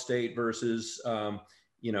solid state versus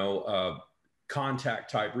contact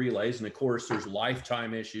type relays. And of course, there's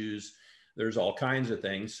lifetime issues. There's all kinds of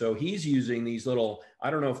things. So he's using these little, I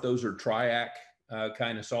don't know if those are triac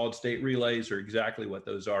kind of solid state relays or exactly what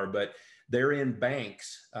those are, but they're in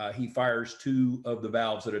banks. He fires 2 of the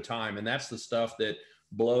valves at a time. And that's the stuff that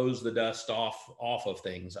blows the dust off of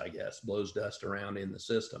things, I guess, blows dust around in the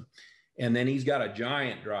system. And then he's got a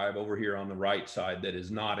giant drive over here on the right side that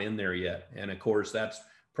is not in there yet. And of course, that's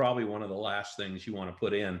probably one of the last things you want to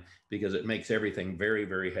put in because it makes everything very,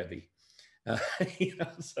 very heavy.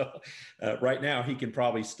 Right now he can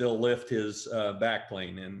probably still lift his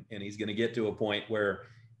backplane, and he's going to get to a point where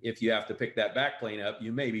if you have to pick that backplane up,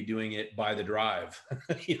 you may be doing it by the drive.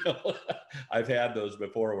 I've had those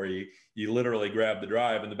before where you literally grab the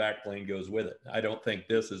drive and the backplane goes with it. I don't think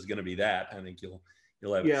this is going to be that. I think you'll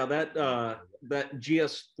have that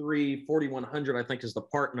GS3 4100 I think is the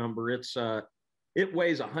part number. It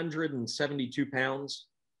weighs 172 pounds.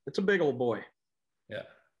 It's a big old boy. Yeah.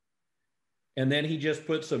 And then he just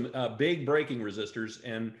put some big braking resistors,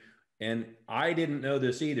 and I didn't know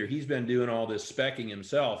this either. He's been doing all this speccing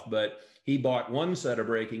himself, but he bought one set of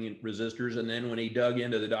braking resistors, and then when he dug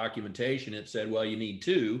into the documentation, it said, well, you need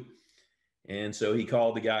 2. And so he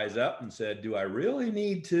called the guys up and said, do I really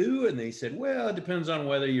need 2? And they said, well, it depends on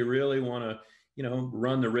whether you really want to,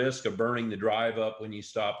 run the risk of burning the drive up when you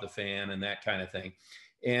stop the fan and that kind of thing.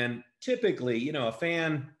 And typically, a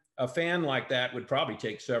fan like that would probably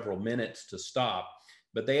take several minutes to stop,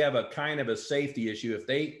 but they have a kind of a safety issue.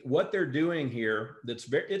 What they're doing here,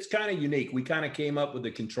 it's kind of unique. We kind of came up with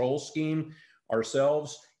the control scheme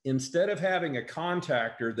ourselves. Instead of having a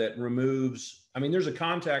contactor that removes, there's a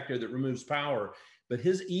contactor that removes power, but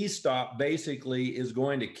his e-stop basically is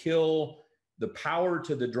going to kill the power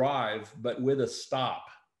to the drive, but with a stop.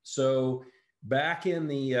 So back in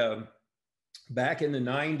the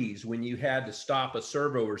 90s, when you had to stop a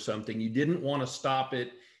servo or something, you didn't want to stop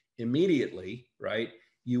it immediately, right?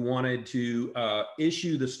 You wanted to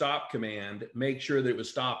issue the stop command, make sure that it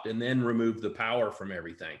was stopped, and then remove the power from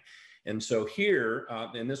everything. And so here,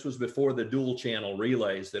 and this was before the dual channel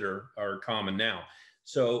relays that are common now.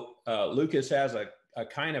 So Lucas has a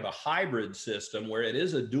kind of a hybrid system where it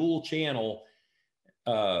is a dual channel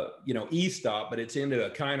e-stop, but it's into a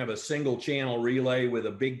kind of a single channel relay with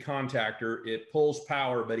a big contactor. It pulls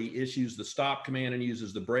power, but he issues the stop command and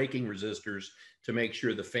uses the braking resistors to make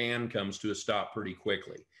sure the fan comes to a stop pretty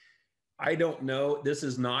quickly. I don't know. This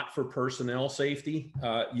is not for personnel safety.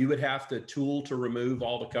 You would have to tool to remove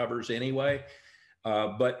all the covers anyway.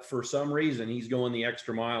 But for some reason, he's going the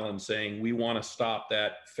extra mile and saying, we want to stop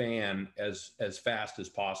that fan as fast as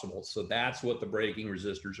possible. So that's what the braking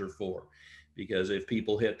resistors are for. Because if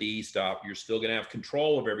people hit the e-stop, you're still going to have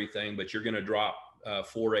control of everything, but you're going to drop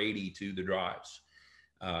 480 to the drives.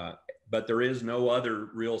 But there is no other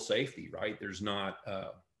real safety, right? There's not,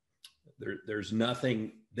 there's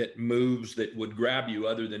nothing that moves that would grab you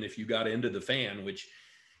other than if you got into the fan, which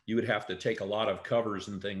you would have to take a lot of covers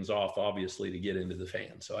and things off, obviously, to get into the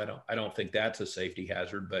fan. So I don't think that's a safety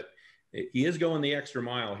hazard, but he is going the extra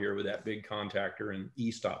mile here with that big contactor and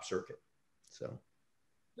e-stop circuit. So.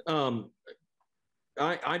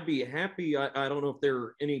 I'd be happy. I don't know if there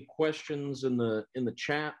are any questions in the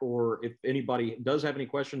chat, or if anybody does have any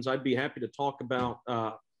questions, I'd be happy to talk about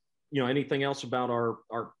anything else about our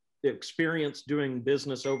experience doing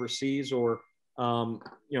business overseas, or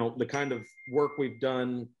the kind of work we've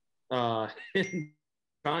done in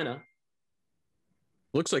China.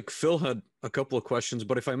 Looks like Phil had a couple of questions,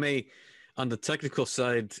 but if I may, on the technical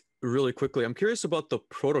side, really quickly, I'm curious about the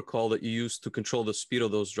protocol that you use to control the speed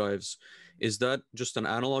of those drives. Is that just an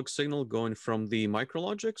analog signal going from the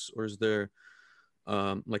micrologics, or is there,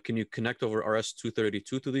 can you connect over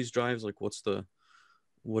RS-232 to these drives?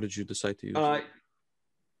 What did you decide to use?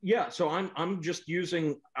 Yeah, so I'm just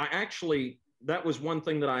using, that was one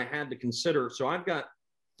thing that I had to consider. So I've got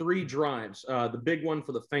 3 drives, the big one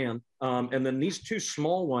for the fan, and then these 2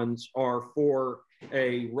 small ones are for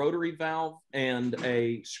a rotary valve and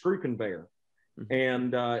a screw conveyor. Mm-hmm.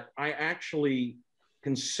 And I actually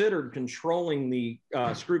considered controlling the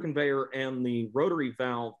screw conveyor and the rotary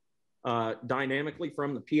valve dynamically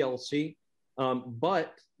from the PLC.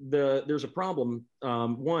 But there's a problem.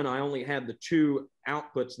 One, I only had the 2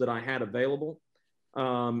 outputs that I had available.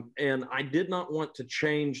 And I did not want to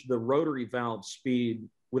change the rotary valve speed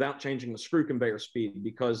without changing the screw conveyor speed,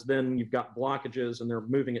 because then you've got blockages and they're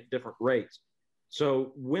moving at different rates.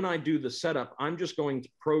 So when I do the setup, I'm just going to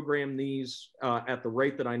program these at the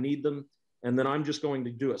rate that I need them. And then I'm just going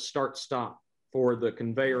to do a start stop for the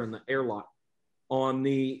conveyor and the airlock. On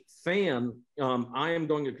the fan, I am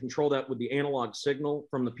going to control that with the analog signal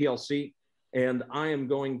from the PLC. And I am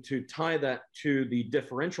going to tie that to the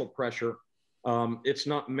differential pressure. It's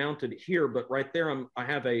not mounted here, but right there, I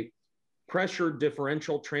have a pressure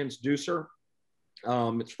differential transducer.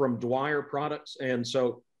 It's from Dwyer Products. And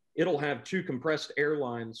so it'll have 2 compressed air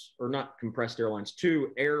lines, or not compressed air lines,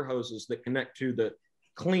 2 air hoses that connect to the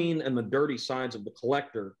clean and the dirty sides of the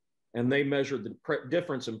collector. And they measure the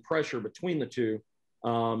difference in pressure between the 2,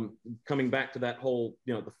 coming back to that whole,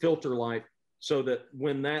 the filter life, so that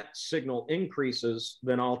when that signal increases,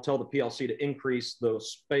 then I'll tell the PLC to increase the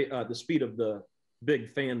speed of the big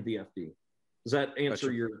fan VFD. Does that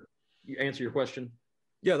answer your question?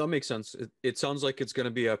 Yeah, that makes sense. It sounds like it's going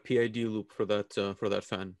to be a PID loop for that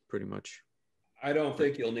fan, pretty much. I don't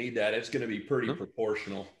think you'll need that. It's going to be pretty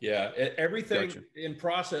proportional. Yeah, everything in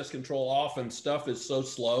process control, often stuff is so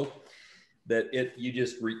slow that you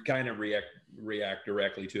just kind of react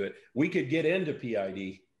directly to it. We could get into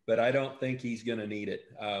PID, but I don't think he's going to need it.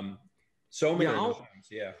 So many times,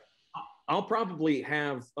 yeah. I'll probably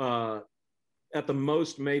have at the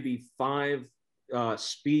most maybe 5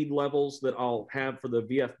 speed levels that I'll have for the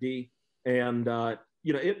VFD, and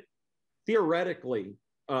it theoretically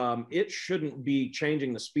it shouldn't be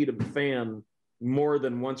changing the speed of the fan more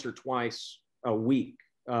than once or twice a week,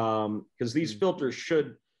 because these filters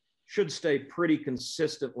should stay pretty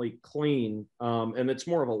consistently clean, and it's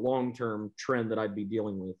more of a long-term trend that I'd be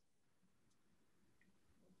dealing with.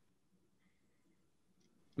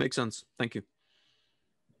 Makes sense. Thank you.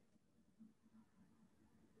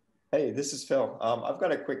 Hey, this is Phil. I've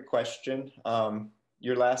got a quick question.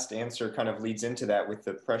 Your last answer kind of leads into that with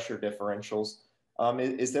the pressure differentials.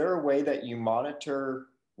 Is there a way that you monitor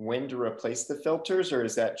when to replace the filters, or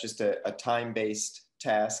is that just a time-based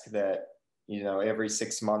task that, every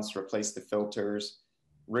 6 months replace the filters,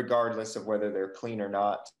 regardless of whether they're clean or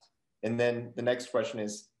not? And then the next question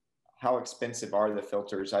is, how expensive are the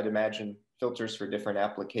filters? I'd imagine filters for different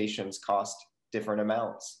applications cost different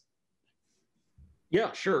amounts.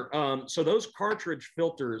 Yeah, sure. So those cartridge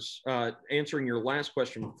filters, answering your last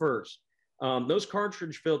question first, those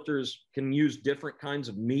cartridge filters can use different kinds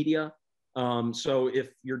of media. So if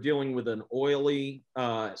you're dealing with an oily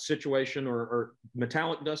situation, or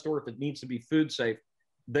metallic dust, or if it needs to be food safe,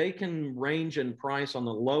 they can range in price on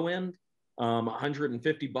the low end,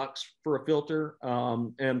 $150 for a filter.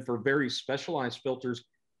 And for very specialized filters,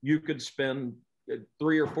 you could spend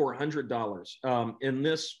 $300 or $400. In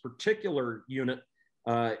this particular unit,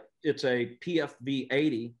 it's a PFV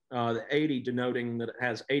 80, the 80 denoting that it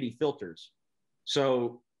has 80 filters.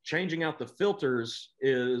 So changing out the filters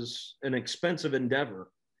is an expensive endeavor.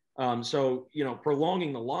 So,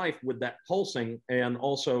 prolonging the life with that pulsing and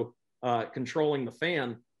also controlling the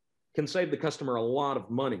fan can save the customer a lot of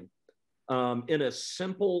money. In a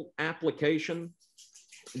simple application,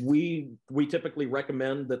 we typically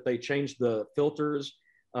recommend that they change the filters,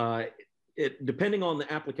 depending on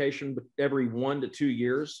the application, every 1 to 2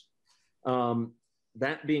 years.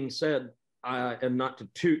 That being said, and not to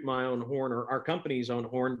toot my own horn or our company's own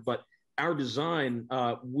horn, but our design,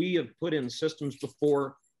 we have put in systems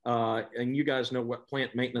before, and you guys know what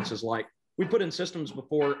plant maintenance is like. We put in systems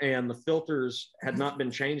before, and the filters had not been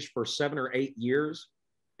changed for 7 or 8 years,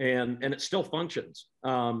 and it still functions.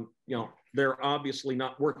 They're obviously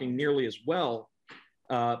not working nearly as well,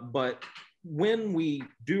 but when we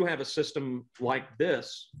do have a system like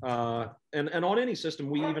this, and on any system,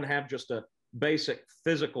 we even have just a basic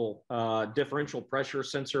physical differential pressure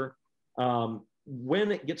sensor.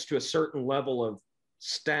 When it gets to a certain level of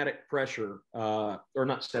static pressure, or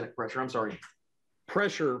not static pressure, I'm sorry,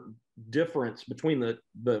 pressure difference between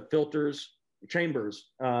the filters, chambers,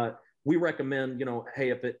 we recommend, hey,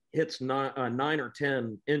 if it hits 9 or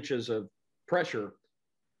 10 inches of pressure,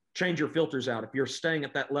 change your filters out if you're staying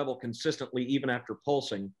at that level consistently, even after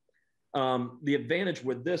pulsing. The advantage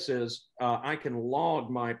with this is I can log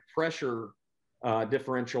my pressure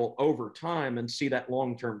differential over time and see that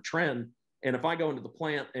long-term trend. And if I go into the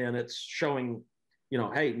plant and it's showing,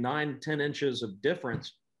 hey, 9, 10 inches of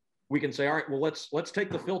difference, we can say, all right, well, let's take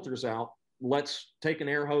the filters out. Let's take an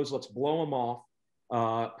air hose. Let's blow them off,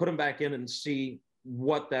 put them back in and see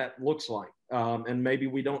what that looks like. And maybe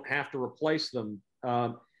we don't have to replace them.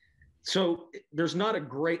 So there's not a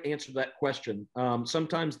great answer to that question.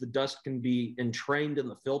 Sometimes the dust can be entrained in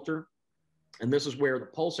the filter, and this is where the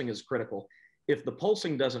pulsing is critical. If the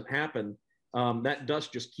pulsing doesn't happen, that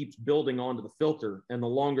dust just keeps building onto the filter. And the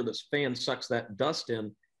longer this fan sucks that dust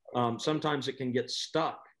in, sometimes it can get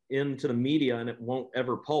stuck into the media and it won't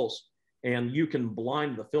ever pulse. And you can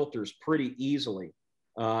blind the filters pretty easily.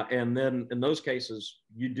 And then in those cases,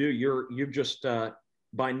 you've just,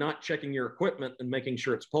 by not checking your equipment and making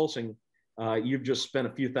sure it's pulsing, you've just spent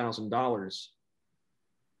a few $1,000s.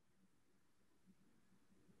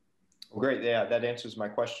 Great. Yeah, that answers my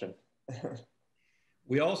question.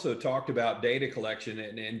 We also talked about data collection,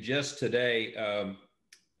 and just today,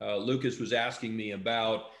 Lucas was asking me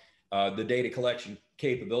about the data collection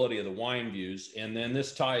capability of the wine views. And then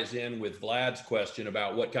this ties in with Vlad's question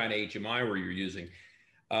about what kind of HMI were you using.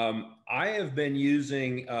 I have been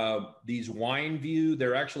using these Wine View.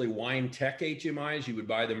 They're actually Wine Tech HMIs. You would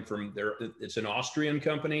buy them from it's an Austrian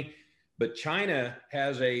company, but China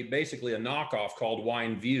has basically a knockoff called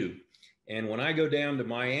Wine View. And when I go down to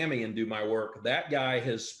Miami and do my work, that guy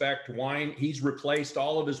has spec'd wine. He's replaced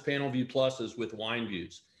all of his Panel View Pluses with Wine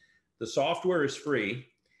Views. The software is free.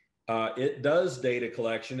 It does data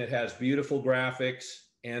collection. It has beautiful graphics.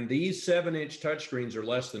 And these 7-inch touchscreens are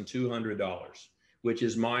less than $200, which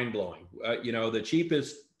is mind-blowing. The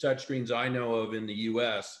cheapest touchscreens I know of in the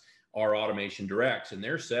US are Automation Directs, and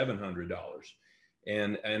they're $700.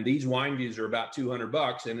 And these Wine Views are about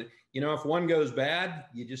 $200. And if one goes bad,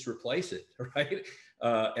 you just replace it, right?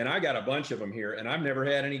 And I got a bunch of them here, and I've never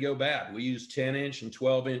had any go bad. We use 10-inch and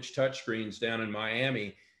 12-inch touchscreens down in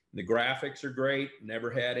Miami. The graphics are great. Never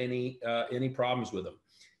had any problems with them.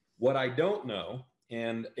 What I don't know,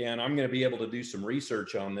 and I'm going to be able to do some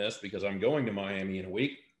research on this because I'm going to Miami in a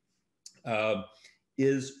week,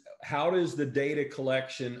 is how does the data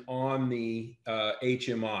collection on the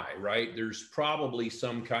HMI, right? There's probably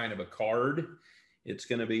some kind of a card. It's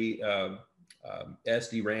going to be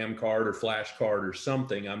SD RAM card or flash card or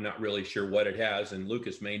something. I'm not really sure what it has, and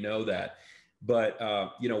Lucas may know that. But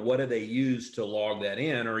what do they use to log that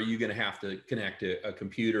in? Or are you going to have to connect a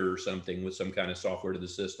computer or something with some kind of software to the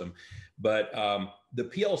system? But the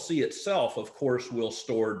PLC itself, of course, will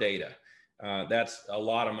store data. That's a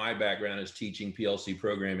lot of my background is teaching PLC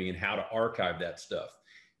programming and how to archive that stuff.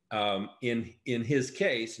 In his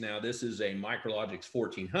case, now this is a Micrologix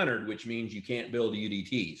 1400, which means you can't build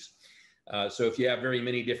UDTs. So if you have very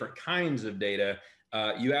many different kinds of data,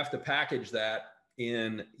 you have to package that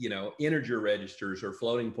in integer registers or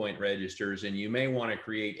floating point registers, and you may want to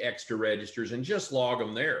create extra registers and just log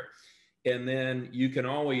them there. And then you can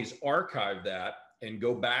always archive that and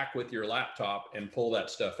go back with your laptop and pull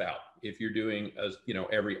that stuff out if you're doing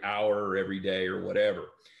every hour or every day or whatever.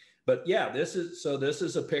 But yeah, this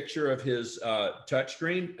is a picture of his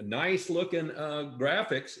touchscreen. Nice looking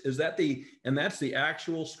graphics. That's the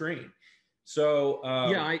actual screen. So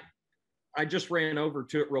yeah, I just ran over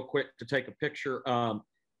to it real quick to take a picture. To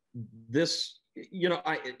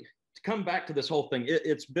come back to this whole thing,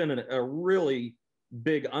 it's been a really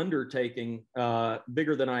big undertaking,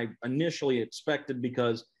 bigger than I initially expected,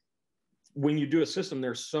 because when you do a system,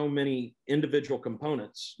 there's so many individual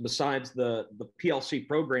components besides the PLC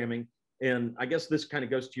programming. And I guess this kind of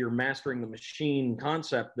goes to your mastering the machine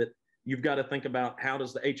concept, that you've got to think about how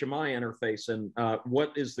does the HMI interface, and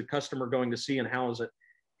what is the customer going to see, and how is it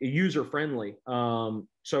user friendly.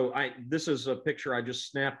 So this is a picture I just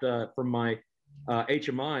snapped from my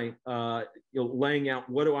HMI, laying out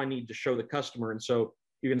what do I need to show the customer. And so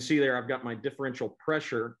you can see there I've got my differential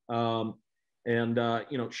pressure, and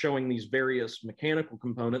showing these various mechanical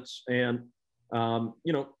components, and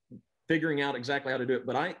figuring out exactly how to do it.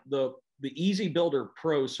 But the Easy Builder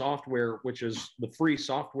Pro software, which is the free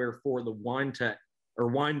software for the Wine Tech or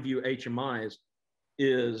Wine View HMIs,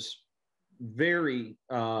 is very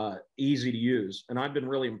easy to use, and I've been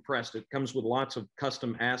really impressed. It comes with lots of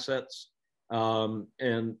custom assets,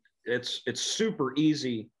 and it's super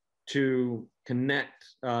easy to connect.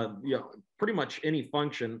 Pretty much any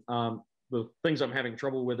function. The things I'm having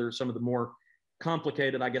trouble with are some of the more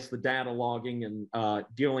complicated, I guess, the data logging and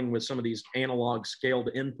dealing with some of these analog scaled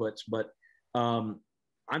inputs. But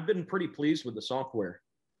I've been pretty pleased with the software.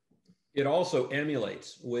 It also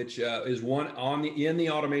emulates, which is one in the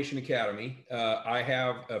Automation Academy. I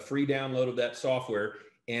have a free download of that software,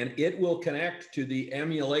 and it will connect to the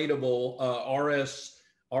emulatable RS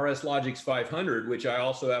Logix 500, which I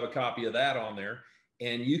also have a copy of that on there.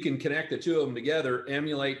 And you can connect the two of them together,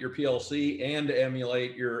 emulate your PLC and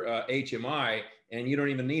emulate your HMI, and you don't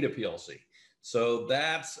even need a PLC. So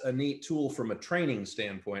that's a neat tool from a training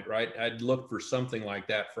standpoint, right? I'd looked for something like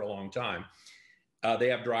that for a long time. They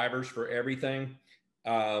have drivers for everything.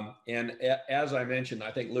 And as I mentioned,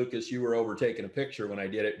 I think, Lucas, you were over taking a picture when I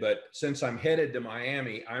did it, but since I'm headed to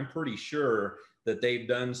Miami, I'm pretty sure that they've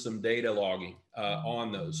done some data logging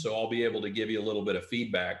on those. So I'll be able to give you a little bit of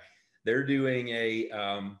feedback. They're doing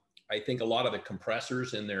I think a lot of the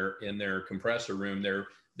compressors in their compressor room,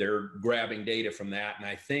 they're grabbing data from that, and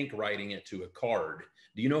I think writing it to a card.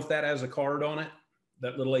 Do you know if that has a card on it,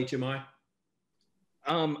 that little HMI?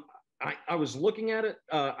 I was looking at it.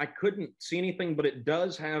 I couldn't see anything, but it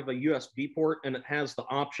does have a USB port, and it has the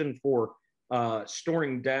option for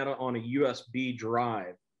storing data on a USB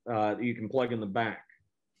drive that you can plug in the back.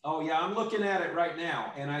 Oh yeah, I'm looking at it right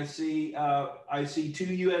now, and I see 2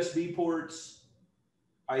 USB ports.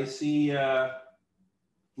 I see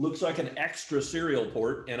looks like an extra serial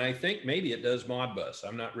port, and I think maybe it does Modbus.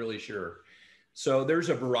 I'm not really sure. So there's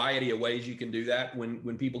a variety of ways you can do that.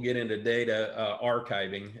 When people get into data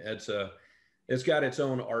archiving, it's got its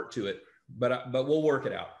own art to it. But we'll work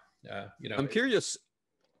it out. I'm curious.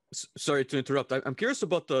 Sorry to interrupt. I'm curious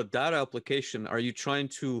about the data application. Are you trying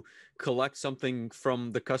to collect something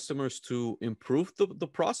from the customers to improve the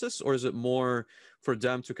process, or is it more for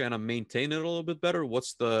them to kind of maintain it a little bit better?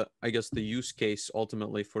 What's the use case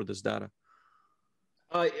ultimately for this data?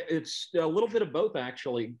 It's a little bit of both,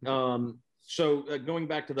 actually. So going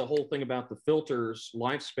back to the whole thing about the filter's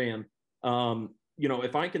lifespan,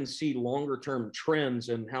 if I can see longer term trends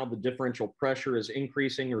and how the differential pressure is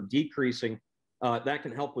increasing or decreasing, that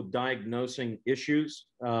can help with diagnosing issues.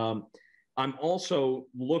 I'm also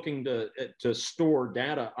looking to store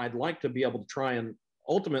data. I'd like to be able to try and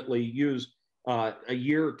ultimately use a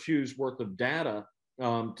year or two's worth of data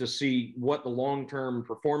to see what the long-term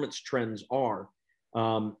performance trends are.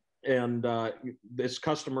 And this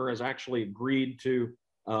customer has actually agreed to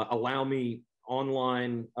allow me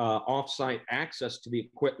online offsite access to the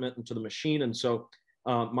equipment and to the machine. And so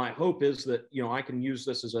my hope is that, I can use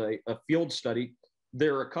this as a field study.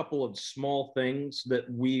 There are a couple of small things that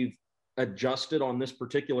we've adjusted on this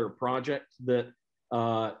particular project, that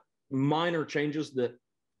minor changes that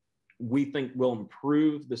we think will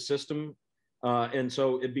improve the system. And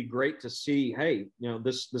so it'd be great to see, hey,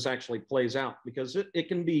 this actually plays out, because it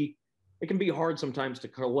can be hard sometimes to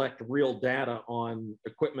collect real data on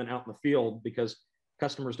equipment out in the field, because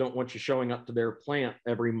customers don't want you showing up to their plant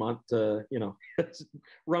every month to,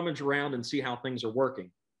 rummage around and see how things are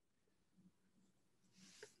working.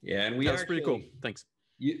 Yeah, and that's pretty cool. Thanks.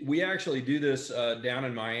 We actually do this down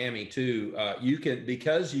in Miami too.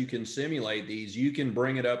 Because you can simulate these, you can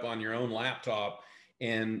bring it up on your own laptop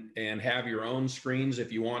and have your own screens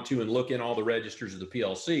if you want to, and look in all the registers of the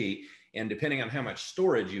PLC. And depending on how much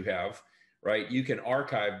storage you have, right, you can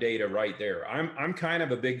archive data right there. I'm kind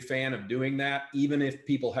of a big fan of doing that, even if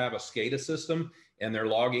people have a SCADA system and they're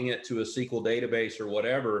logging it to a SQL database or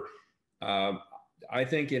whatever. I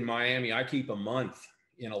think in Miami, I keep a month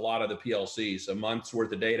in a lot of the PLCs, a month's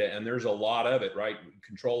worth of data, and there's a lot of it, right?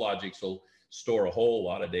 ControlLogix will store a whole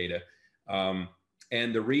lot of data.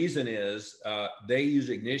 And the reason is they use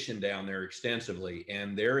Ignition down there extensively,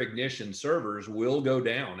 and their Ignition servers will go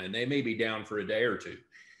down, and they may be down for a day or two,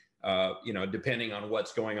 depending on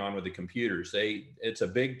what's going on with the computers. It's a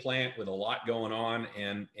big plant with a lot going on,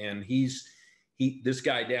 and this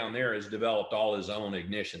guy down there has developed all his own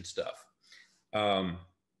Ignition stuff.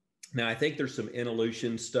 Now, I think there's some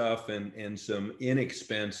Involution stuff and some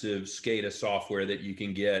inexpensive SCADA software that you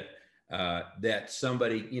can get that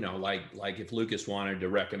somebody, like if Lucas wanted to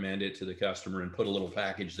recommend it to the customer and put a little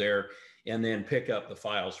package there and then pick up the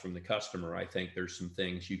files from the customer. I think there's some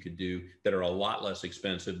things you could do that are a lot less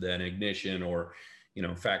expensive than Ignition or,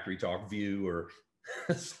 Factory Talk View or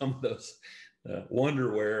some of those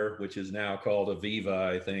Wonderware, which is now called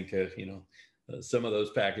Aviva. I think, some of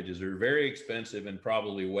those packages are very expensive and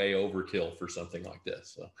probably way overkill for something like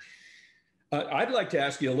this. So I'd like to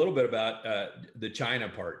ask you a little bit about the China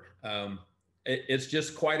part. It's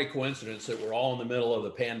just quite a coincidence that we're all in the middle of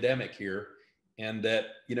the pandemic here, and that,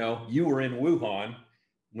 you were in Wuhan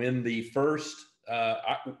when the first,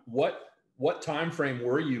 what time frame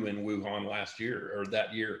were you in Wuhan last year or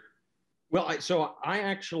that year? Well, I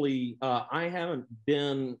actually, I haven't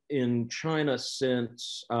been in China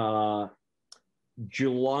since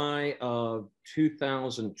July of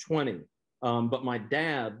 2020. But my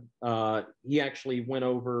dad, he actually went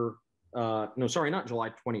over, no, sorry, not July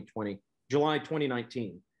 2020, July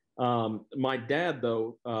 2019. My dad,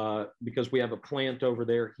 though, because we have a plant over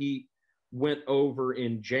there, he went over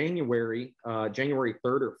in January 3rd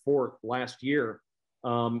or 4th last year.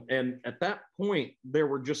 And at that point, there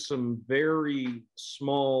were just some very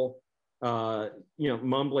small,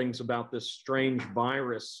 mumblings about this strange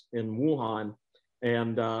virus in Wuhan.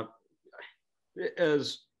 And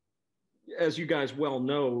as you guys well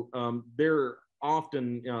know, there are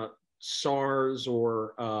often SARS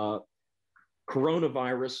or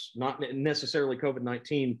coronavirus, not necessarily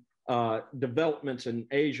COVID-19, developments in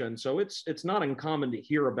Asia, and so it's not uncommon to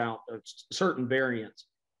hear about certain variants.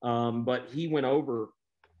 But he went over,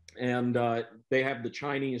 and they have the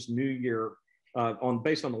Chinese New Year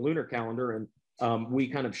based on the lunar calendar, and we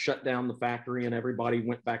kind of shut down the factory, and everybody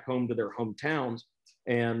went back home to their hometowns.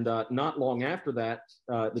 And not long after that,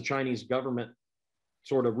 the Chinese government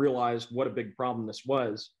sort of realized what a big problem this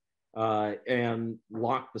was, and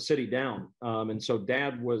locked the city down. And so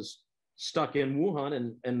Dad was stuck in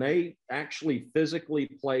Wuhan, and they actually physically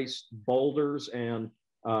placed boulders and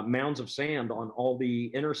mounds of sand on all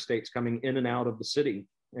the interstates coming in and out of the city.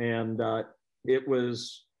 And it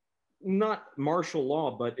was not martial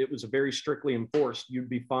law, but it was very strictly enforced. You'd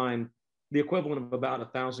be fined the equivalent of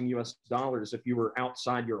about $1,000 US if you were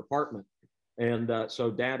outside your apartment. And so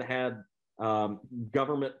Dad had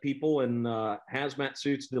government people in hazmat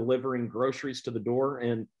suits delivering groceries to the door,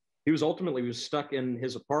 and he was stuck in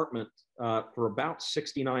his apartment for about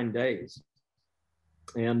 69 days.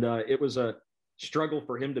 And it was a struggle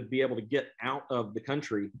for him to be able to get out of the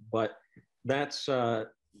country, but that's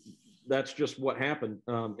just what happened.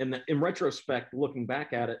 In retrospect, looking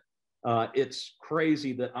back at it, it's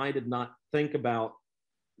crazy that I did not think about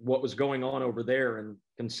what was going on over there and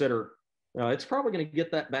consider it's probably going to get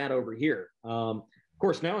that bad over here. Of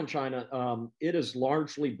course, now in China, it is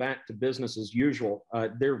largely back to business as usual.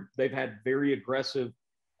 They've had very aggressive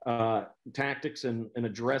tactics in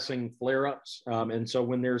addressing flare-ups. And so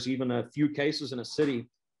when there's even a few cases in a city,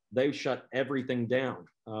 they've shut everything down.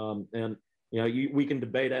 And we can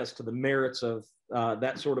debate as to the merits of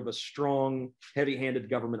that sort of a strong, heavy-handed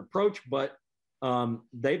government approach, but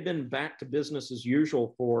they've been back to business as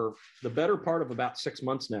usual for the better part of about 6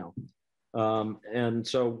 months now. And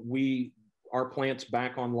so our plant's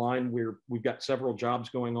back online. We've got several jobs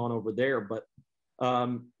going on over there, but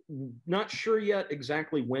not sure yet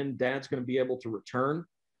exactly when Dad's going to be able to return.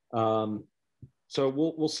 So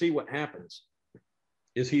we'll see what happens.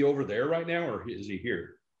 Is he over there right now, or is he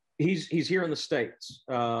here? He's here in the States,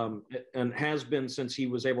 and has been since he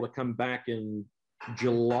was able to come back in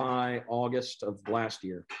July, August of last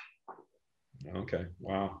year. Okay,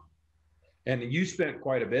 wow. And you spent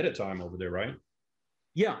quite a bit of time over there, right?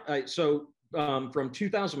 Yeah. So from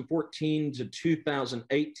 2014 to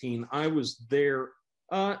 2018, I was there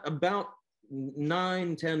about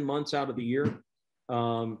 9-10 months out of the year.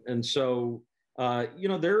 And so,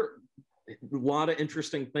 there are a lot of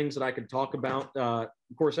interesting things that I could talk about. Of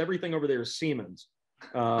course, everything over there is Siemens.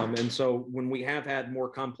 And so when we have had more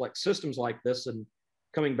complex systems like this, and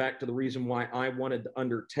coming back to the reason why I wanted to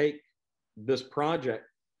undertake this project,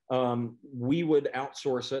 we would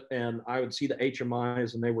outsource it, and I would see the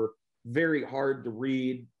HMIs, and they were very hard to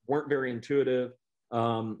read, weren't very intuitive.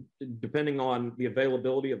 Depending on the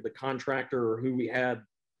availability of the contractor or who we had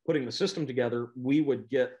putting the system together, we would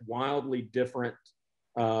get wildly different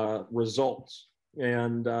results.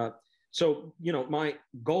 And so, my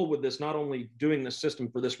goal with this, not only doing this system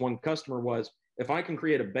for this one customer, was if I can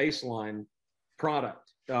create a baseline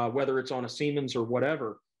product, whether it's on a Siemens or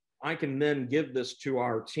whatever, I can then give this to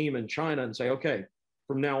our team in China and say, okay,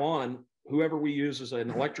 from now on, whoever we use as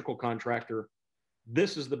an electrical contractor,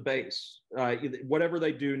 this is the base. Whatever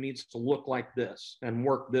they do needs to look like this and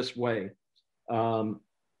work this way.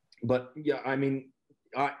 But yeah, I mean,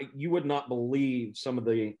 you would not believe some of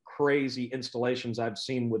the crazy installations I've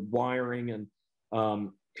seen with wiring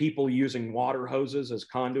and people using water hoses as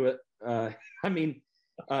conduit. I mean,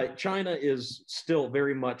 China is still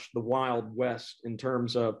very much the Wild West in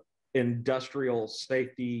terms of industrial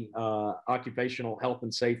safety, occupational health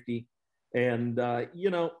and safety. And,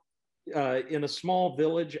 in a small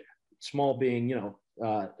village, small being,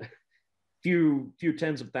 few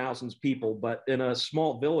tens of thousands of people, but in a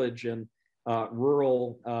small village in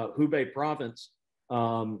rural Hubei province,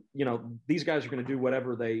 these guys are going to do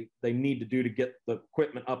whatever they need to do to get the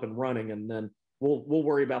equipment up and running. And then we'll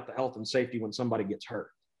worry about the health and safety when somebody gets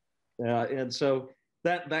hurt. And so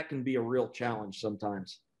that can be a real challenge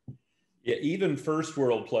sometimes. Yeah, even first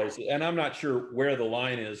world places, and I'm not sure where the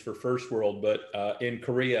line is for first world, but in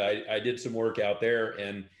Korea, I did some work out there,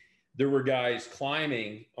 and there were guys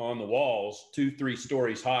climbing on the walls 2-3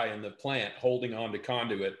 stories high in the plant, holding on to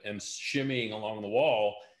conduit and shimmying along the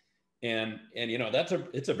wall. And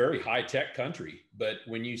it's a very high tech country, but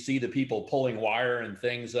when you see the people pulling wire and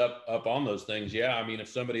things up on those things, yeah, I mean, if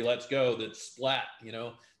somebody lets go, that's splat.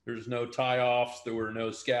 There's no tie offs, there were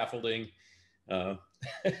no scaffolding.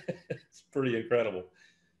 It's pretty incredible.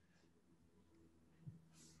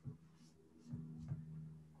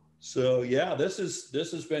 So yeah, this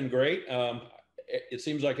has been great. It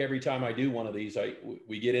seems like every time I do one of these,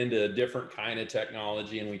 we get into a different kind of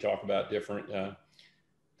technology and we talk about different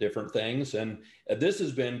things. And this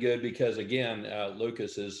has been good because again,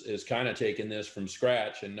 Lucas is kind of taken this from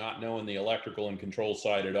scratch and not knowing the electrical and control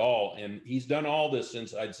side at all. And he's done all this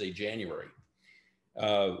since I'd say January,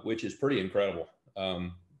 which is pretty incredible.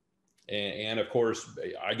 And of course,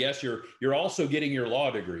 I guess you're also getting your law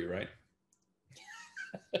degree, right?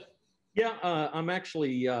 Yeah, I'm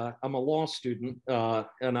actually I'm a law student,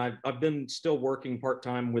 and I've been still working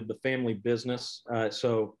part-time with the family business.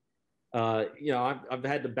 So you know, I've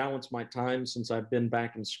had to balance my time since I've been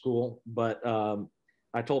back in school. But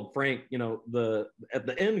I told Frank, you know, the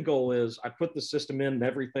end goal is I put the system in and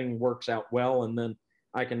everything works out well, and then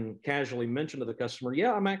I can casually mention to the customer,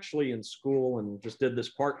 yeah, I'm actually in school and just did this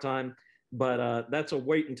part-time. But that's a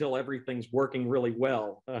wait until everything's working really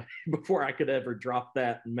well before I could ever drop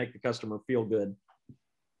that and make the customer feel good.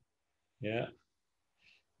 Yeah.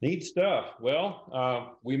 Neat stuff.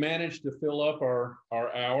 Well, we managed to fill up our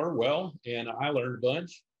hour well, and I learned a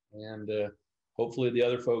bunch, and hopefully the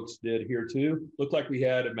other folks did here too. Looked like we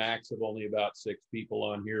had a max of only about 6 people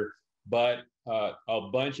on here, but a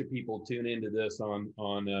bunch of people tune into this on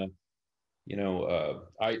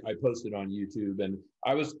I posted on YouTube, and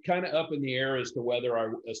I was kind of up in the air as to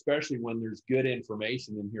whether especially when there's good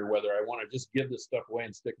information in here, whether I want to just give this stuff away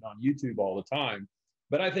and stick it on YouTube all the time.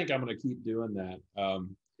 But I think I'm going to keep doing that.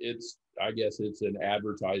 I guess it's an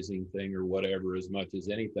advertising thing or whatever, as much as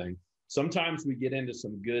anything. Sometimes we get into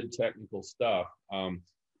some good technical stuff.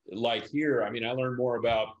 Like here, I mean, I learned more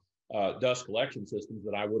about dust collection systems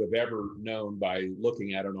than I would have ever known by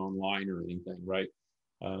looking at it online or anything, right?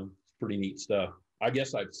 It's pretty neat stuff. I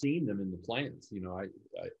guess I've seen them in the plants. You know,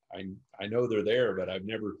 I know they're there, but I've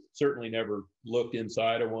certainly never looked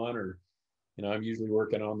inside of one, or, you know, I'm usually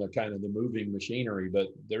working on the kind of the moving machinery, but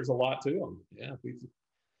there's a lot to them. Yeah.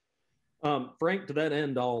 Frank, to that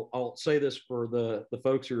end, I'll say this for the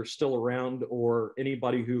folks who are still around or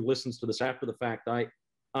anybody who listens to this after the fact.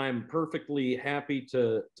 I'm perfectly happy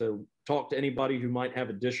to talk to anybody who might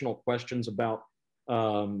have additional questions about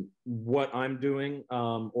what I'm doing,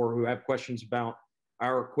 or who have questions about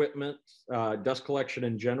our equipment, dust collection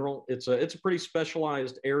in general. It's a pretty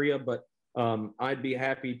specialized area, but I'd be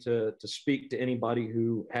happy to speak to anybody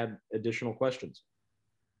who had additional questions.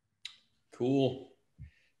 Cool.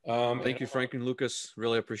 Thank you, Frank and Lucas.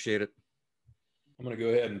 Really appreciate it. I'm going to go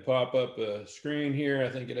ahead and pop up a screen here. I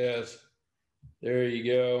think it has. There you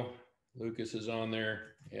go. Lucas is on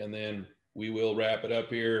there, and then we will wrap it up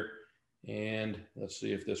here. And let's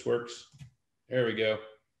see if this works. There we go.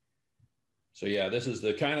 So yeah, this is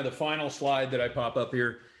the kind of the final slide that I pop up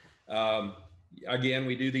here. Again,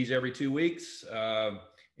 we do these every 2 weeks.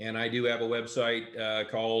 And I do have a website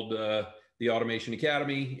called the Automation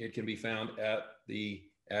Academy. It can be found at the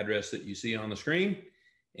address that you see on the screen.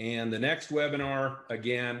 And the next webinar,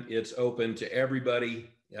 again, it's open to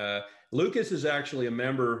everybody. Lucas is actually a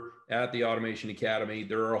member at the Automation Academy.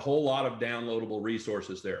 There are a whole lot of downloadable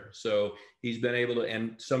resources there. So he's been able to,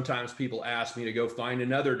 and sometimes people ask me to go find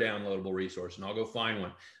another downloadable resource, and I'll go find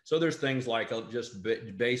one. So there's things like just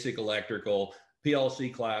basic electrical,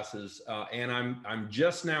 PLC classes, and I'm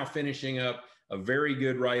just now finishing up a very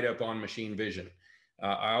good write-up on machine vision.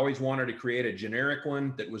 I always wanted to create a generic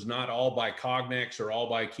one that was not all by Cognex or all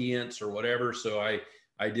by Keyence or whatever. So I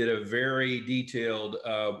did a very detailed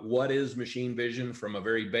what is machine vision from a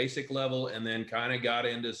very basic level, and then kind of got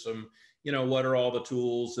into some, you know, what are all the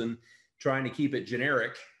tools, and trying to keep it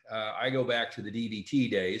generic. I go back to the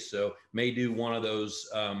DVT days, so may do one of those,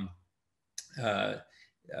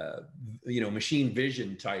 you know, machine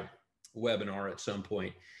vision type webinar at some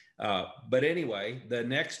point. But anyway, the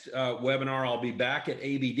next webinar, I'll be back at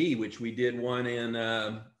ABD, which we did one in,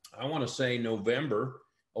 I want to say November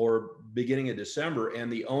or beginning of December. And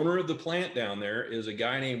the owner of the plant down there is a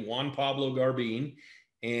guy named Juan Pablo Garbin.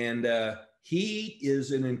 And he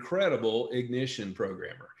is an incredible ignition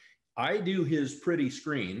programmer. I do his pretty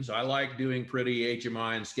screens. I like doing pretty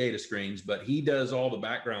HMI and SCADA screens, but he does all the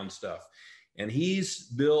background stuff. And he's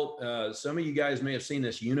built, some of you guys may have seen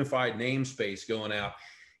this unified namespace going out.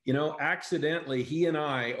 You know, accidentally, he and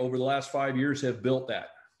I, over the last 5 years, have built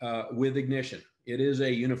that with ignition. It is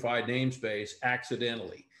a unified namespace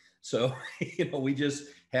accidentally. So, you know, we just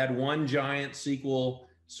had one giant SQL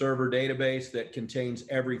server database that contains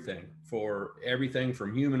everything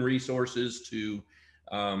from human resources to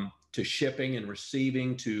shipping and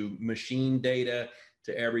receiving, to machine data,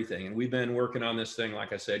 to everything. And we've been working on this thing,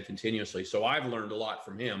 like I said, continuously. So I've learned a lot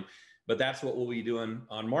from him, but that's what we'll be doing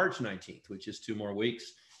on March 19th, which is 2 more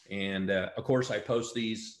weeks. And of course, I post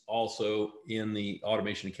these also in the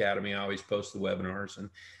Automation Academy. I always post the webinars, and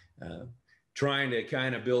trying to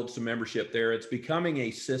kind of build some membership there. It's becoming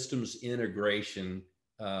a systems integration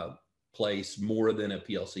place more than a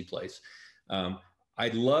PLC place.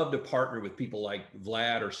 I'd love to partner with people like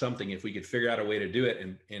Vlad or something if we could figure out a way to do it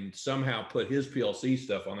and somehow put his PLC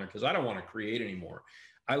stuff on there, because I don't want to create anymore.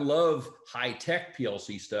 I love high-tech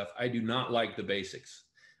PLC stuff. I do not like the basics.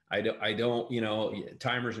 I don't, you know,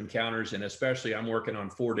 timers and counters, and especially I'm working on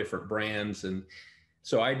 4 different brands. And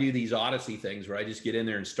so I do these Odyssey things where I just get in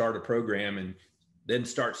there and start a program and then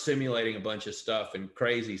start simulating a bunch of stuff and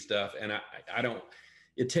crazy stuff. And I don't,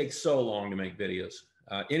 it takes so long to make videos.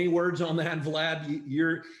 Any words on that, Vlad?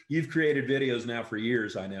 You've created videos now for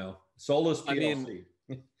years, I know. Solus PLC. I mean,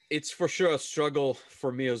 it's for sure a struggle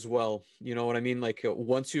for me as well. You know what I mean? Like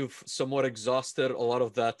once you've somewhat exhausted a lot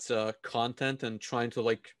of that content, and trying to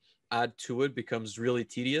like add to it becomes really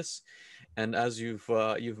tedious. And as you've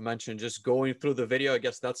mentioned, just going through the video, I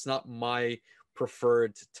guess that's not my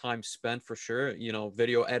preferred time spent for sure. You know,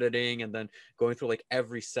 video editing and then going through like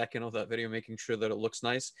every second of that video, making sure that it looks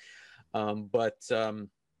nice. But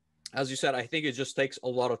as you said, I think it just takes a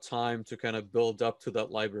lot of time to kind of build up to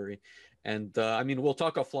that library. And I mean, we'll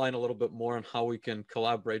talk offline a little bit more on how we can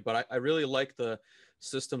collaborate, but I really like the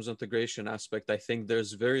systems integration aspect. I think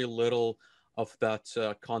there's very little of that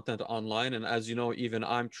content online. And as you know, even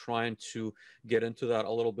I'm trying to get into that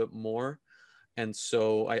a little bit more. And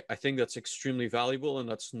so I think that's extremely valuable, and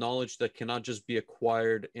that's knowledge that cannot just be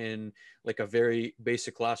acquired in like a very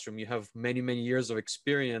basic classroom. You have many, many years of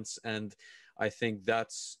experience, and I think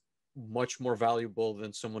that's much more valuable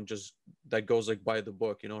than someone just that goes like by the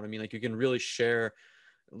book. You know what I mean? Like you can really share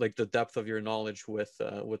like the depth of your knowledge with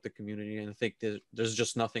the community, and I think there's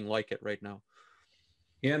just nothing like it right now.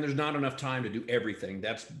 Yeah, and there's not enough time to do everything.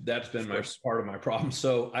 That's been part of my problem.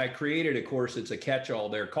 So I created a course. It's a catch-all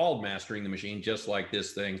there called Mastering the Machine, just like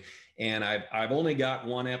this thing. And I've only got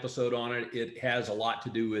 1 episode on it. It has a lot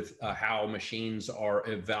to do with how machines are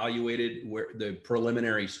evaluated, where the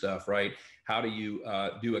preliminary stuff, right? How do you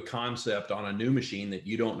do a concept on a new machine that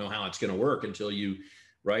you don't know how it's going to work until you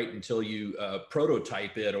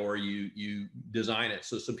prototype it or you design it.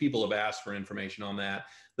 So some people have asked for information on that.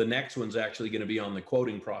 The next one's actually going to be on the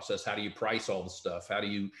quoting process. How do you price all the stuff? How do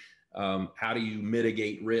you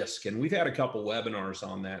mitigate risk? And we've had a couple webinars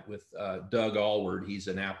on that with Doug Allward. He's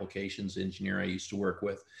an applications engineer I used to work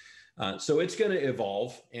with. So it's going to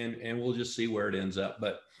evolve, and we'll just see where it ends up.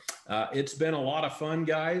 But it's been a lot of fun,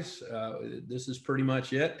 guys. This is pretty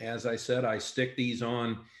much it. As I said, I stick these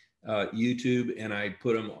on YouTube, and I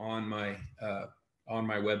put them on my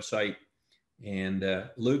website. And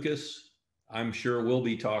Lucas, I'm sure we'll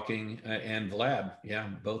be talking, and Vlad, yeah,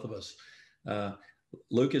 both of us.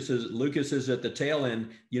 Lucas is at the tail end.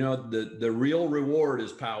 You know, the real reward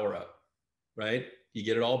is power up, right? You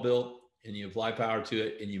get it all built, and you apply power to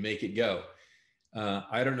it, and you make it go.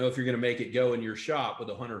 I don't know if you're going to make it go in your shop with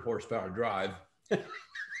a 100 horsepower drive.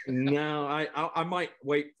 No, I might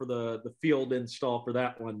wait for the field install for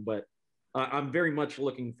that one, but I'm very much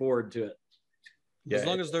looking forward to it. Yeah. As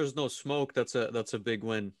long as there's no smoke, that's a big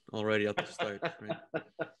win already at the start. Right?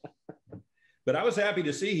 But I was happy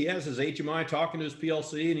to see he has his HMI talking to his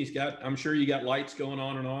PLC, and I'm sure you got lights going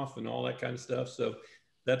on and off and all that kind of stuff. So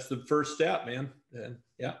that's the first step, man. And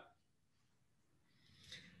yeah.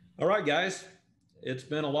 All right, guys, it's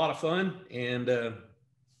been a lot of fun, and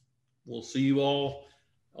we'll see you all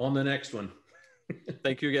on the next one.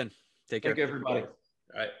 Thank you again. Take care. Thank you, everybody. All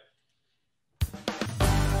right.